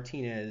JD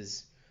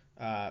Martinez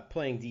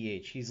playing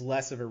DH, he's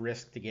less of a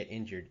risk to get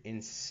injured.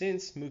 And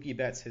since Mookie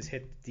Betts has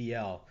hit the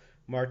DL,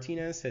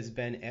 Martinez has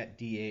been at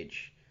DH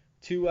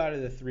 2 out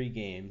of the 3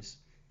 games.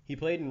 He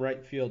played in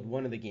right field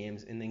 1 of the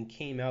games and then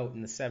came out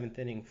in the 7th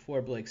inning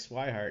for Blake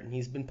Swihart, and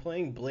he's been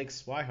playing Blake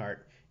Swihart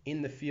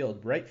in the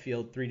field, right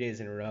field 3 days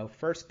in a row,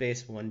 first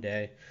base 1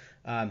 day.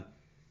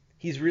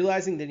 He's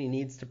realizing that he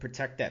needs to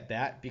protect that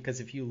bat,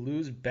 because if you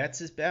lose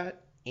Betts'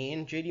 bat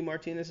and JD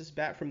Martinez's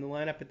bat from the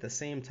lineup at the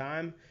same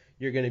time,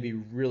 you're going to be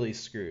really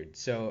screwed.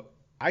 So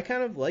I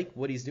kind of like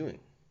what he's doing.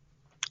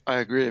 I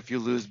agree. If you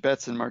lose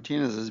Betts and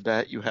Martinez's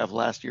bat, you have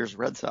last year's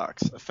Red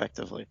Sox,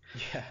 effectively.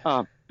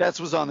 Yeah. Betts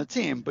was on the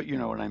team, but you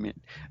know what I mean.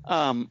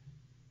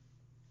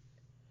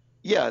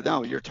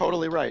 You're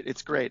totally right.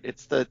 It's great.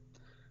 It's the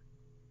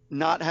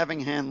not having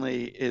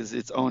Hanley is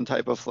its own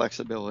type of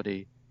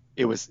flexibility.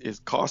 Is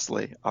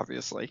costly,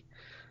 obviously.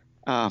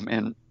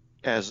 And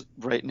as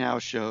right now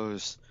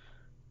shows,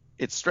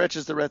 it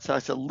stretches the Red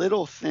Sox a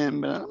little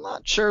thin, but I'm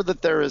not sure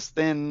that they're as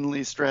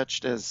thinly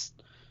stretched as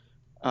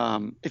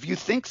if you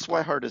think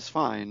Swihart is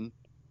fine.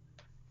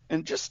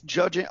 And just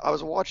judging, I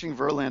was watching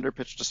Verlander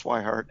pitch to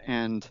Swihart,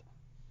 and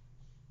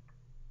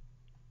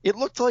it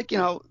looked like,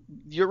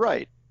 you're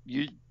right.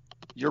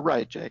 You're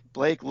right, Jake.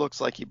 Blake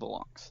looks like he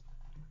belongs.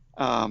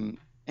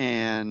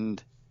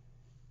 And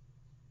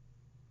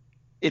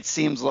it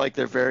seems like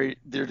they're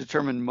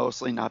determined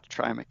mostly not to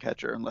try him at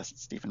catcher unless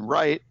it's Stephen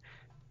Wright,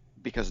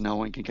 because no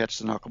one can catch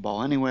the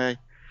knuckleball anyway.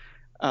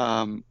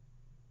 But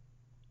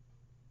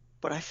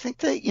I think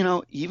they,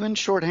 even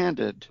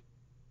shorthanded,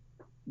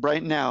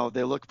 right now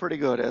they look pretty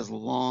good as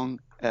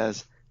long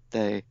as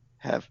they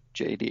have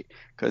JD,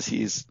 because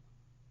he's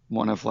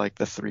one of like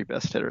the 3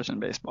 best hitters in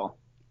baseball.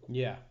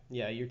 Yeah,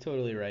 you're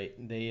totally right.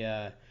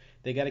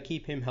 They got to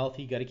keep him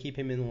healthy, got to keep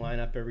him in the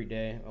lineup every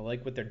day. I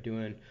like what they're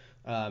doing.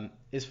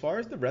 As far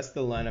as the rest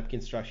of the lineup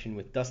construction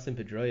with Dustin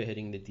Pedroia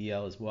hitting the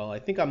DL as well, I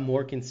think I'm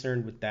more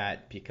concerned with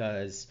that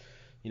because,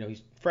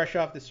 he's fresh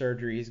off the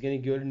surgery. He's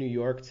going to go to New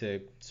York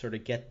to sort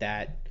of get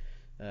that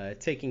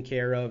taken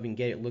care of and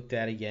get it looked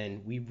at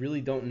again. We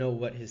really don't know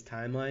what his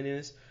timeline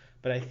is,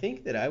 but I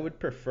think that I would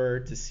prefer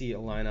to see a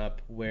lineup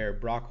where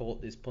Brock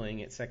Holt is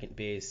playing at second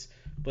base,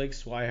 Blake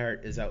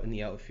Swihart is out in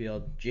the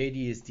outfield,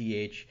 JD is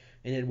DH,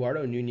 and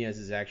Eduardo Nunez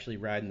is actually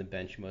riding the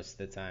bench most of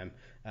the time.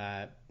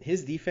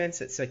 His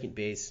defense at second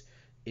base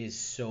is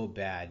so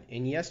bad.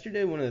 And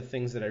yesterday, one of the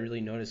things that I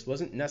really noticed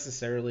wasn't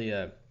necessarily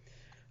a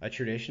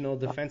traditional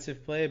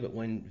defensive play, but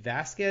when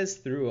Vasquez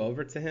threw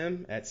over to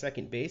him at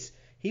second base,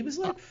 he was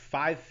like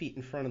 5 feet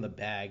in front of the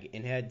bag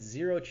and had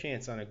zero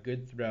chance on a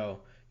good throw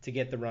to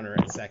get the runner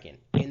at second.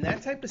 And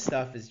that type of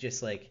stuff is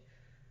just like,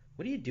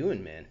 what are you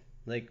doing, man?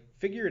 Like,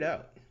 figure it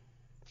out.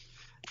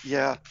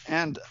 Yeah,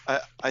 and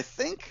I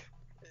think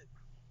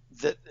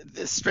that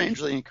this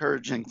strangely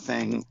encouraging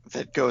thing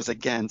that goes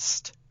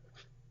against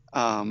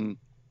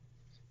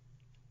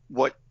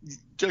what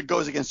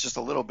goes against just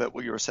a little bit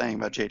what you were saying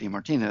about JD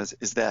Martinez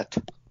is that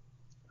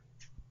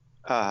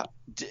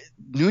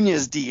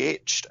Nunez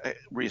DH'd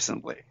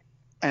recently,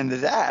 and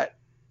that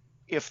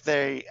if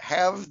they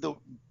have the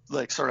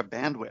sort of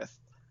bandwidth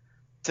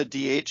to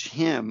DH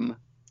him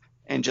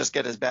and just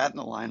get his bat in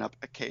the lineup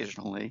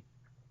occasionally,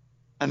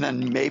 and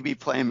then maybe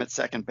play him at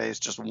second base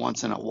just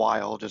once in a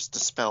while just to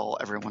spell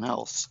everyone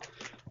else,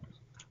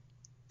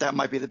 that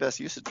might be the best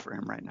usage for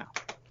him right now.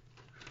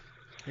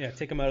 Yeah,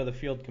 take him out of the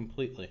field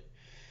completely.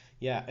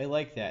 Yeah, I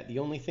like that. The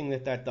only thing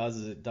that does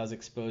is it does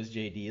expose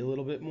JD a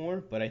little bit more,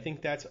 but I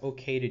think that's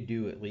okay to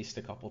do at least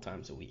a couple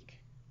times a week.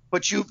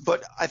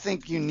 But I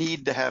think you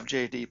need to have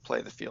JD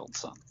play the field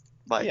some.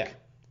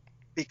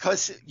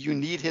 Because you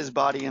need his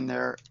body in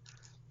there.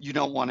 You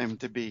don't want him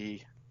to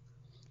be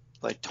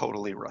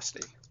totally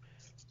rusty.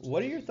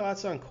 What are your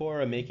thoughts on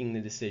Cora making the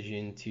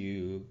decision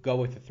to go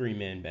with a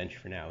 3-man bench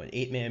for now, an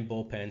 8-man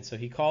bullpen? So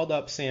he called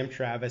up Sam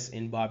Travis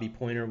and Bobby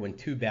Pointer when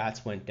 2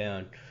 bats went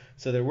down.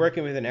 So they're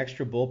working with an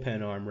extra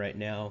bullpen arm right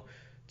now.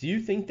 Do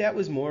you think that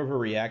was more of a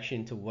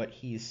reaction to what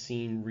he's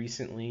seen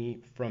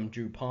recently from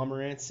Drew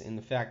Pomerantz and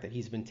the fact that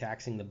he's been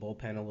taxing the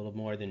bullpen a little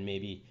more than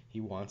maybe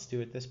he wants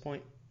to at this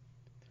point?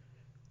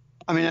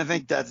 I mean, I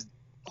think that's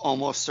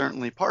almost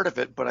certainly part of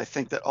it, but I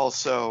think that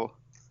also,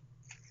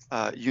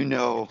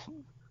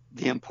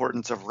 the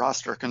importance of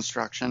roster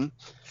construction,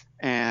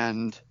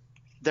 and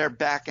their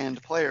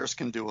back-end players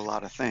can do a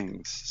lot of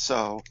things.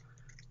 So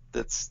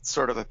that's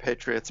sort of a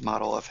Patriots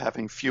model of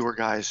having fewer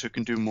guys who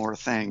can do more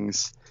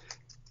things,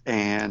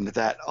 and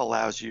that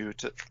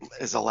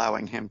is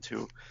allowing him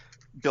to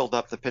build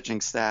up the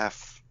pitching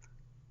staff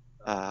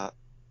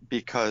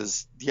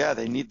because,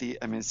 they need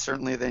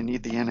certainly they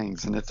need the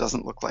innings, and it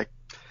doesn't look like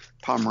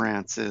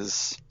Pomerantz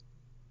is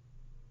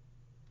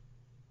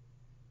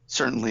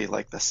certainly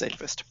the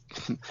safest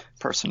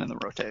person in the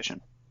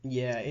rotation.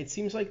 Yeah, it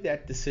seems like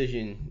that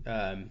decision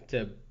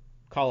to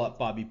call up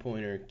Bobby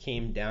Pointer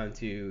came down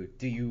to,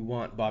 do you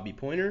want Bobby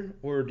Pointer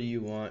or do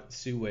you want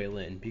Su-Wei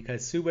Lin?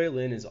 Because Su-Wei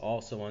Lin is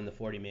also on the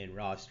 40-man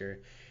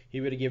roster.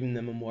 He would have given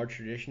them a more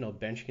traditional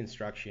bench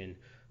construction,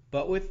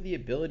 but with the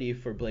ability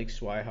for Blake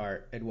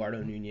Swihart,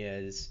 Eduardo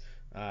Nunez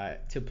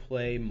to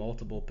play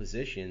multiple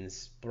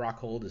positions, Brock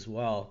Holt as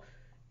well,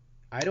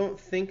 I don't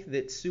think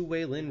that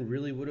Su-Wei Lin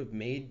really would have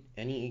made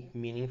any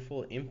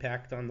meaningful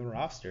impact on the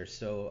roster.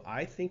 So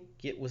I think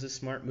it was a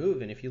smart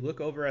move. And if you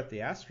look over at the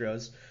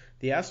Astros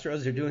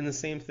are doing the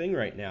same thing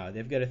right now.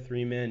 They've got a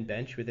 3-man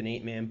bench with an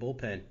 8-man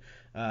bullpen.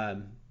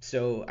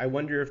 So I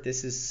wonder if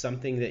this is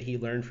something that he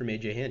learned from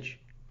AJ Hinch.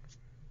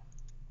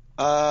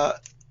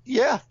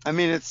 Yeah, I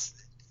mean,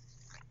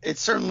 it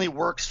certainly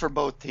works for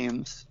both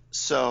teams.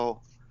 So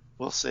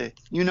we'll see.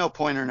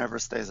 Pointer never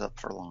stays up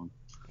for long.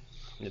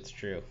 It's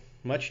true.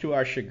 Much to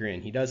our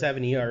chagrin. He does have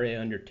an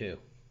ERA under 2.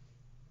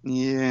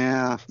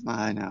 Yeah,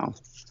 I know.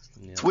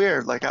 Yeah. It's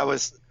weird. I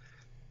was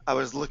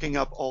looking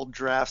up old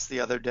drafts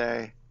the other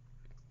day,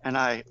 and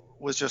I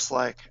was just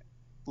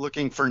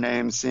looking for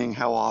names, seeing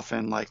how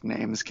often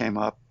names came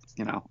up,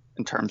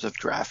 in terms of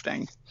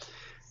drafting.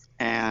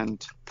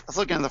 And was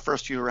looking at the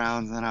first few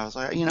rounds, and then I was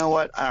like, you know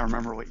what? I don't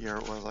remember what year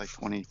it was, like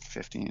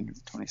 2015,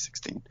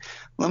 2016.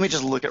 Let me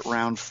just look at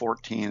round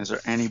 14. Is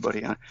there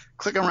anybody on?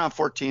 Click on round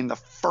 14. Not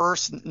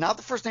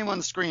the first name on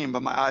the screen,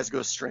 but my eyes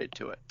go straight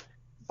to it.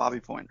 Bobby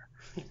Pointer.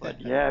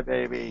 But yeah,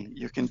 baby,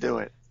 you can do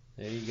it.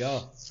 There you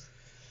go.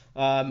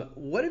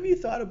 What have you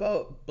thought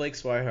about Blake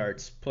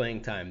Swihart's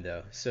playing time,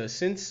 though? So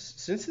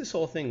since this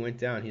whole thing went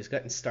down, he's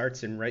gotten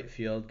starts in right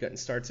field, gotten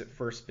starts at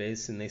first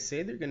base, and they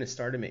say they're going to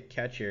start him at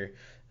catcher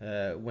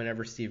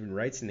whenever Stephen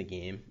Wright's in the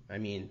game. I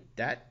mean,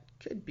 that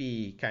could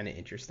be kind of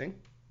interesting.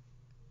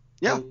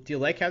 Yeah. Do you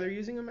like how they're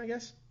using him, I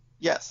guess?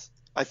 Yes.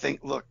 I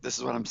think, look, this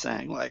is what I'm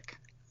saying. Like,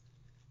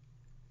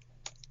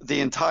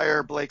 the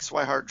entire Blake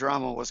Swihart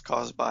drama was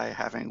caused by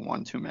having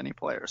one too many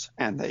players,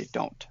 and they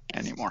don't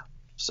anymore.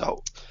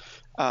 So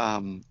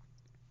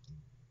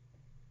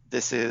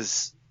this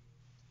is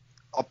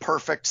a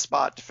perfect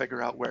spot to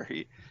figure out where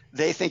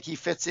they think he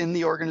fits in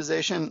the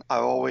organization. I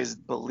always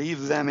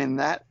believe them in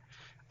that.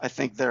 I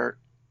think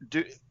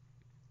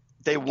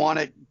they want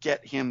to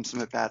get him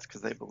some at-bats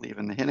because they believe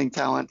in the hitting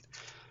talent.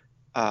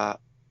 I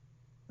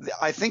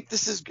think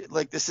this is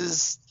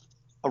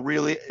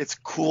it's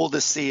cool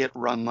to see it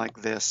run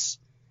like this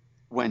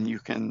when you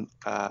can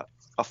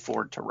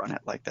afford to run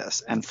it like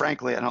this. And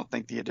frankly, I don't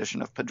think the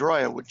addition of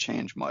Pedroia would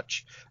change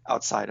much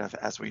outside of,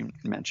 as we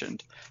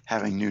mentioned,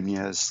 having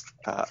Nunez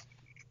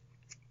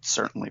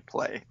certainly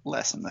play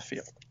less in the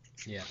field.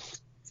 Yeah.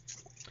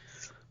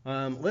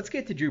 Let's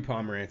get to Drew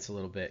Pomeranz a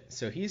little bit.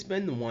 So he's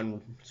been the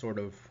one sort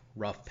of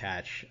rough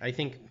patch. I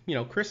think,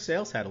 Chris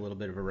Sale's had a little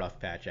bit of a rough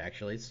patch,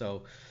 actually.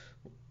 So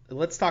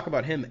let's talk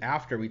about him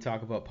after we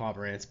talk about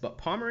Pomeranz. But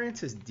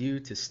Pomeranz is due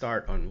to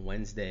start on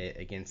Wednesday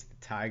against the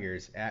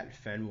Tigers at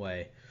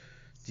Fenway.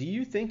 Do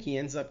you think he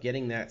ends up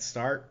getting that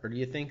start, or do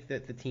you think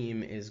that the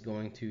team is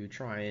going to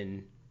try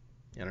and,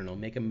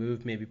 make a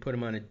move, maybe put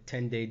him on a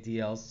 10-day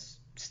DL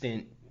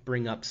stint,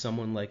 bring up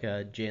someone like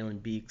a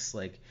Jalen Beeks?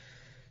 Like,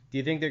 do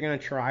you think they're going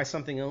to try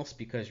something else?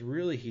 Because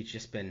really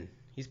he's been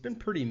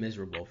pretty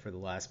miserable for the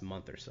last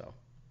month or so.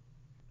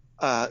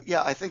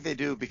 Yeah, I think they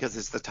do because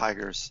it's the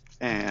Tigers.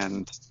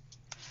 And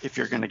if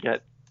you're going to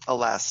get a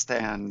last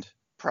stand,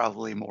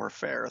 probably more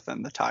fair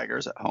than the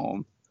Tigers at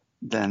home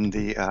than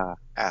the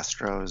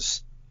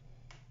Astros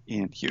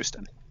in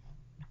Houston.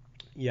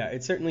 Yeah,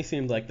 it certainly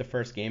seemed like the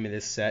first game of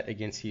this set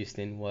against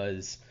Houston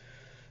was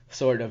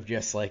sort of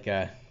just like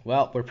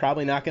we're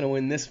probably not going to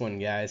win this one,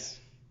 guys,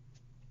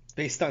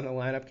 based on the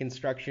lineup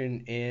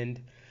construction and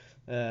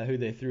who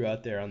they threw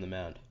out there on the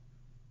mound.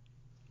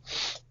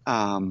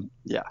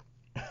 Yeah.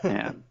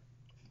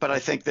 But I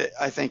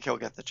think he'll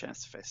get the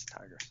chance to face the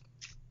Tigers.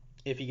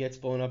 If he gets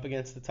blown up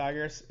against the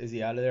Tigers, is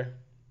he out of there?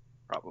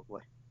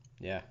 Probably.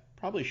 Yeah,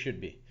 probably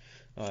should be.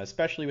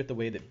 Especially with the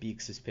way that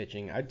Beeks is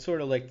pitching. I'd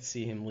sort of like to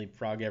see him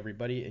leapfrog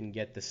everybody and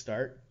get the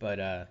start, but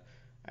I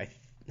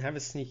have a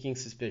sneaking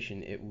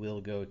suspicion it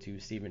will go to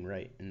Stephen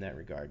Wright in that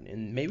regard.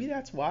 And maybe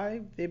that's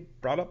why they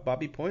brought up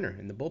Bobby Pointer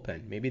in the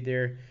bullpen. Maybe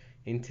they're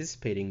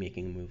anticipating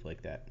making a move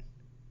like that.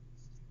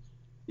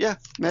 Yeah,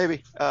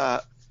 maybe.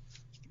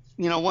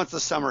 Once the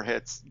summer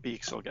hits,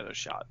 Beeks will get a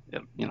shot.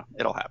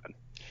 It'll happen.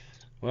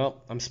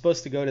 Well, I'm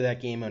supposed to go to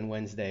that game on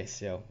Wednesday,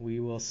 so we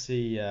will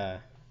see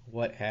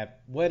what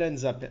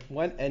ends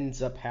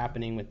up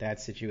happening with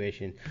that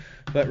situation.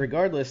 But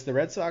regardless, the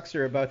Red Sox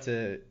are about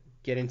to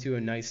get into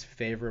a nice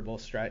favorable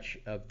stretch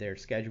of their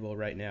schedule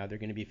right now. They're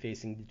going to be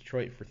facing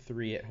Detroit for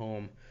 3 at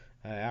home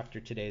after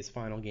today's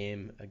final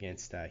game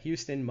against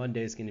Houston.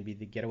 Monday is going to be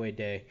the getaway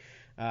day.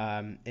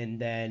 And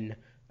then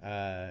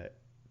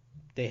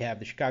they have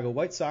the Chicago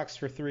White Sox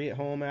for 3 at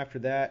home after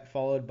that,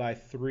 followed by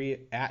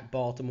 3 at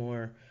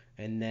Baltimore,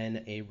 and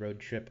then a road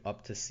trip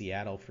up to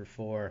Seattle for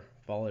 4,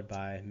 followed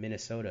by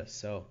Minnesota.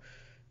 So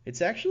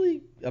it's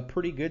actually a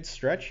pretty good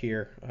stretch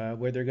here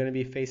where they're going to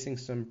be facing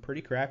some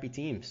pretty crappy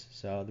teams.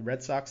 So the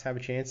Red Sox have a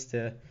chance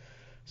to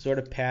sort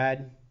of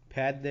pad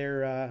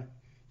their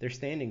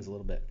standings a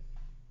little bit.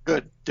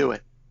 Good. Do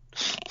it.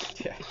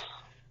 Yeah,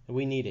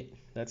 we need it.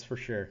 That's for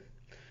sure.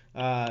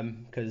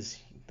 Because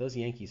those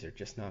Yankees are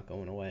just not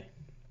going away.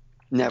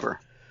 Never.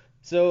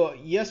 So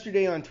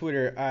yesterday on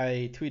Twitter,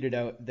 I tweeted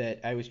out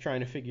that I was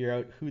trying to figure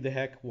out who the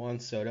heck Juan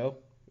Soto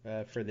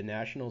for the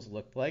Nationals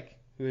looked like,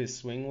 who his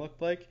swing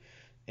looked like.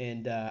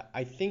 And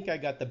I think I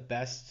got the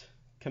best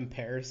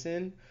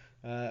comparison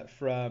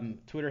from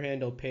Twitter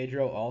handle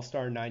Pedro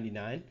Allstar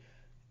 99.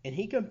 And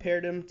he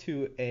compared him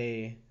to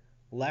a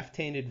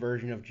left-handed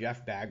version of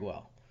Jeff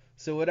Bagwell.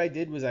 So what I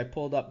did was I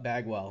pulled up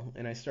Bagwell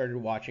and I started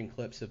watching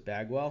clips of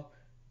Bagwell,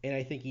 and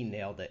I think he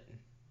nailed it.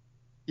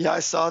 Yeah,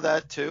 I saw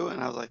that too,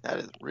 and I was like, that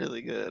is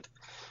really good.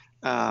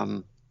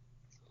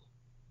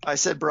 I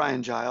said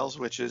Brian Giles,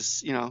 which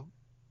is,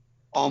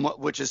 almost,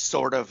 which is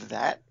sort of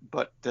that,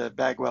 but the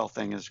Bagwell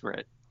thing is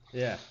great.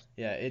 Yeah,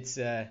 it's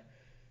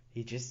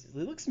he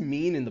looks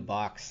mean in the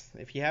box.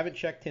 If you haven't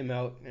checked him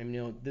out,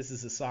 this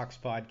is a Sox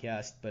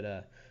podcast,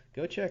 but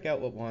go check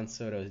out what Juan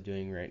Soto is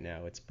doing right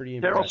now. It's pretty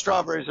impressive. Darryl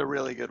Strawberry's a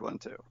really good one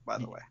too, by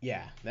the way.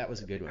 Yeah, that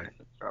was a good one.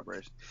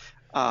 Strawberries.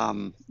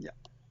 Yeah.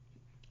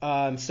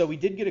 So we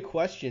did get a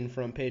question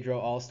from Pedro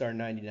All-Star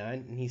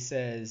 99, and he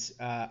says,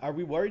 are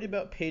we worried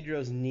about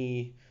Pedro's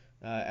knee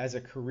as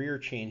a career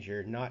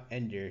changer, not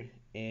ender,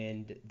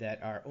 and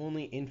that our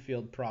only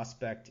infield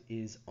prospect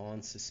is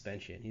on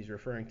suspension? He's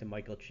referring to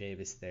Michael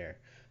Chavis there.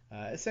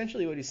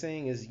 Essentially what he's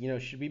saying is,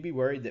 should we be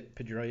worried that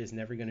Pedroia is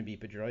never going to be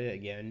Pedroia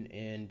again,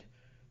 and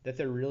that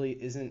there really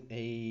isn't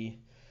a,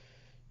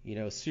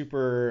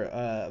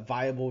 super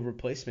viable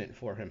replacement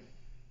for him?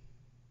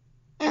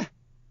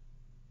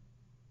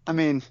 I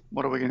mean,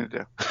 what are we going to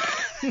do?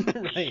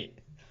 Right.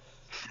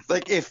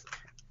 Like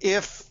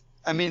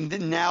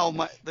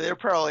now they're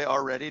probably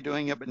already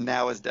doing it, but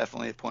now is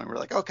definitely a point where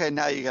like, okay,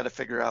 now you got to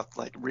figure out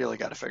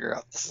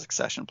the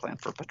succession plan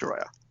for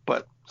Pedroia.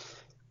 But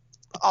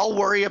I'll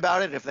worry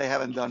about it if they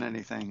haven't done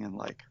anything in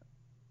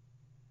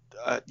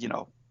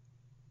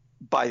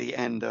by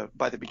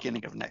the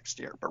beginning of next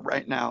year. But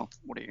right now,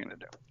 what are you going to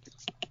do?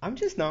 I'm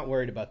just not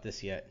worried about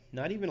this yet.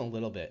 Not even a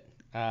little bit.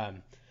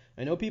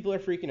 I know people are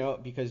freaking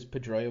out because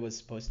Pedroia was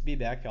supposed to be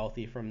back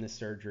healthy from this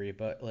surgery,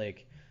 but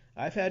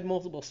I've had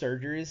multiple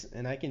surgeries,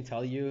 and I can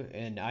tell you,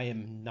 and I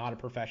am not a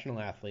professional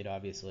athlete,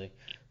 obviously,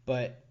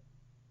 but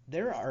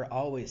there are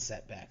always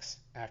setbacks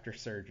after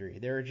surgery.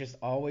 There are just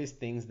always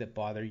things that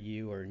bother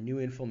you or new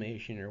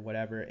inflammation or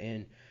whatever,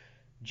 and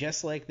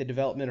just like the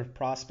development of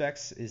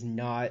prospects is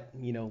not,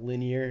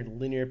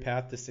 linear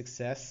path to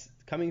success,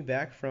 coming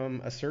back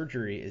from a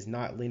surgery is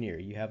not linear.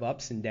 You have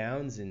ups and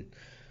downs and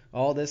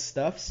all this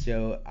stuff,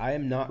 so I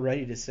am not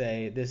ready to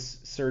say this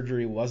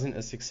surgery wasn't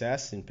a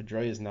success and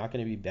Pedroia is not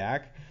going to be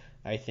back.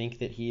 I think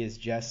that he is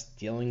just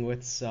dealing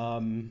with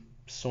some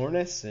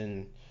soreness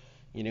and,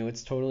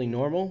 it's totally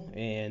normal,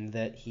 and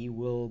that he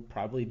will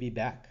probably be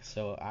back.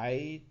 So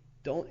I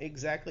don't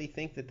exactly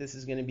think that this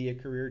is going to be a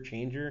career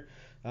changer.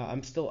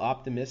 I'm still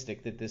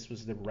optimistic that this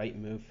was the right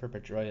move for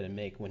Pedroia to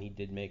make when he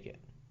did make it.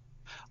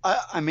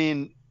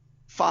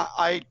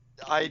 I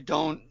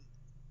don't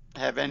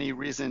have any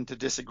reason to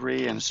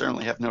disagree, and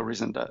certainly have no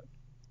reason to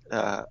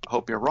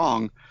hope you're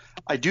wrong.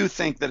 I do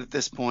think that at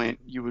this point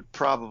you would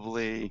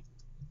probably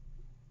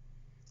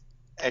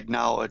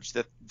acknowledge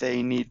that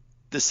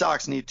the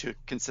Sox need to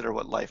consider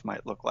what life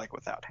might look like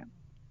without him.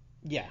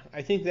 Yeah,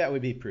 I think that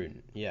would be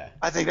prudent. Yeah.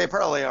 I think they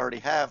probably already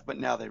have, but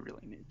now they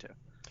really need to.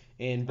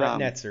 And Brett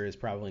Netzer is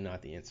probably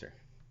not the answer.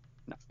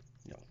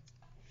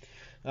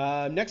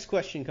 No. Next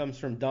question comes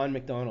from Don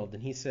McDonald,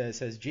 and he says,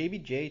 has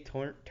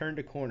JBJ turned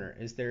a corner?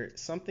 Is there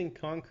something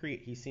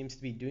concrete he seems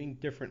to be doing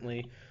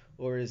differently,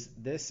 or is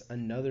this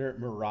another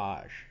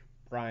mirage?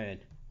 Brian,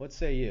 what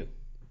say you?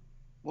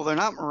 Well, they're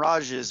not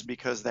mirages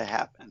because they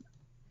happen.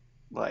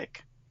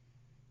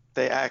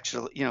 They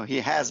actually,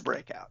 he has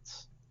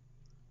breakouts.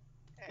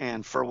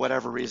 And for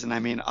whatever reason,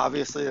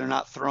 obviously they're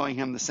not throwing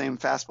him the same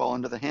fastball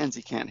into the hands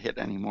he can't hit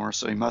anymore,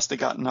 so he must have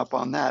gotten up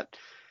on that.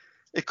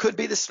 It could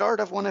be the start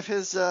of one of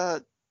his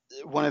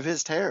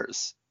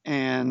tears,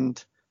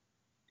 and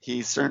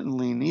he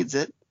certainly needs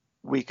it.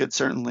 We could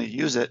certainly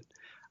use it.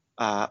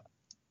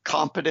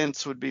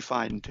 Competence would be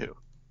fine too.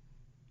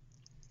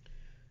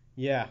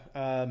 Yeah,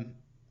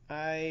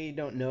 I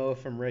don't know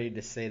if I'm ready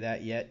to say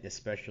that yet,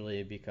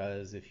 especially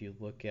because if you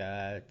look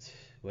at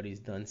what he's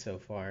done so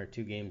far,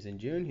 2 games in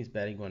June, he's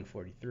batting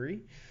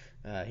 143.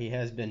 He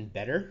has been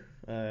better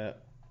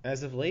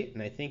as of late,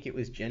 and I think it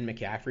was Jen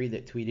McCaffrey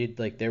that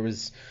tweeted there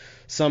was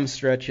some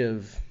stretch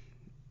of,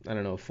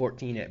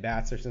 14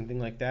 at-bats or something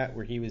like that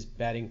where he was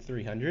batting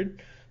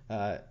 300.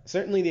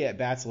 Certainly the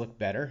at-bats look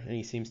better, and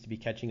he seems to be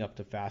catching up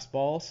to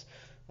fastballs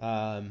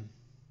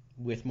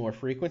with more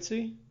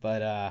frequency,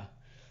 but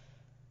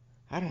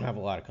I don't have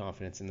a lot of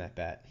confidence in that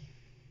bat.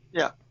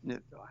 Yeah,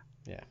 neither do I.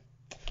 Yeah.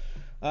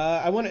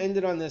 I want to end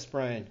it on this,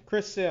 Brian.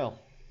 Chris Sale,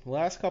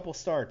 last couple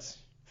starts,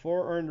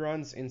 4 earned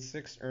runs and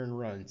 6 earned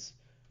runs.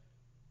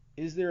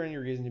 Is there any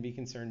reason to be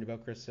concerned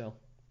about Chris Sale?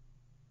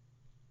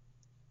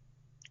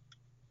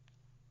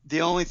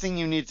 The only thing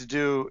you need to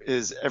do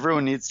is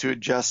everyone needs to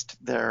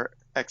adjust their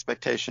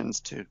expectations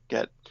to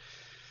get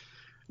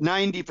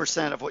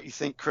 90% of what you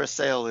think Chris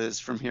Sale is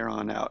from here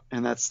on out,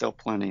 and that's still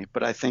plenty.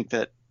 But I think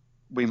that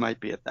we might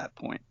be at that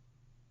point.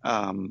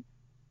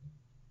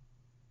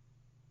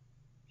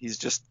 He's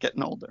just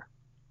getting older.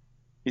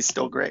 He's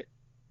still great,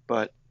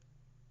 but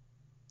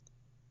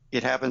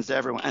it happens to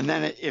everyone. And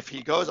then if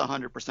he goes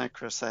 100%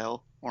 Chris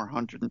Sale or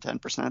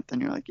 110%, then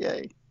you're like,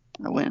 yay,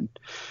 I win.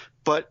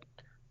 But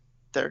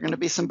there are going to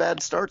be some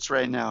bad starts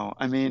right now.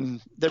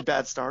 They're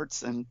bad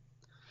starts, and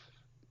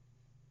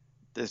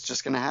it's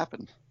just going to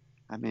happen.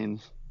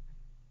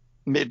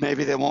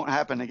 Maybe they won't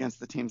happen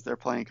against the teams they're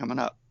playing coming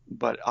up,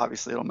 but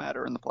obviously it'll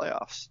matter in the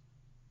playoffs.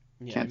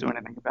 Yeah, can't do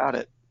anything about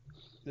it.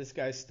 This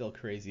guy's still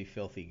crazy,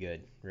 filthy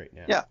good right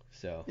now. Yeah.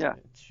 So yeah,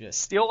 it's just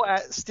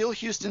steal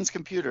Houston's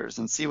computers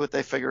and see what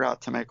they figure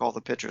out to make all the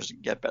pitchers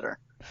get better.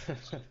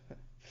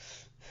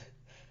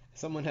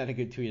 Someone had a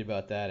good tweet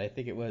about that. I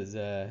think it was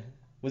it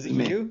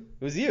me. You?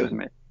 It was you. It was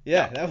me.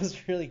 Yeah, that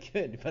was really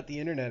good about the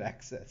internet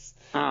access.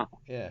 Oh.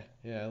 Yeah,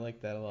 I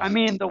like that a lot.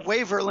 The way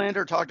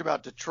Verlander talked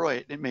about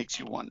Detroit, it makes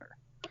you wonder.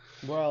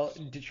 Well,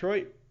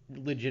 Detroit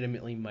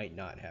legitimately might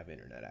not have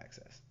internet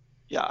access.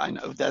 Yeah, I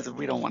know.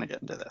 We don't want to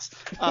get into this.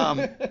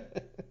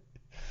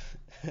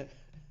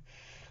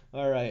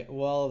 All right.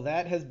 Well,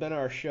 that has been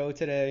our show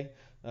today.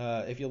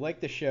 If you like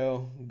the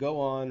show, go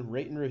on,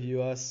 rate and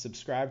review us,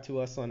 subscribe to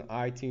us on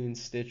iTunes,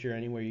 Stitcher,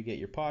 anywhere you get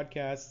your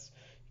podcasts.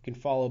 You can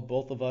follow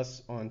both of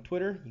us on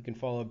Twitter. You can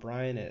follow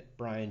Brian at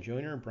Brian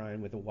Joyner, Brian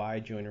with a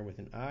Y, Joyner with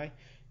an I.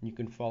 And you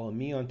can follow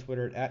me on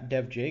Twitter at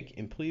DevJake.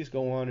 And please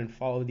go on and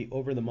follow the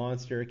Over the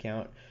Monster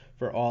account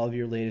for all of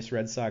your latest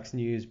Red Sox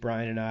news.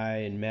 Brian and I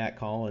and Matt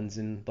Collins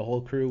and the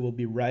whole crew will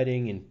be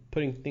writing and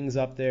putting things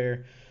up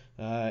there,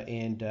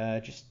 and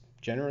just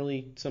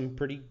generally some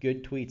pretty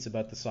good tweets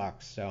about the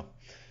Sox. So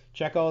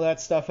check all that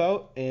stuff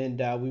out, and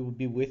we will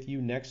be with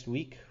you next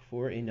week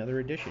for another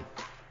edition.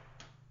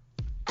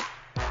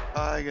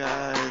 Bye,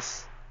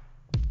 guys.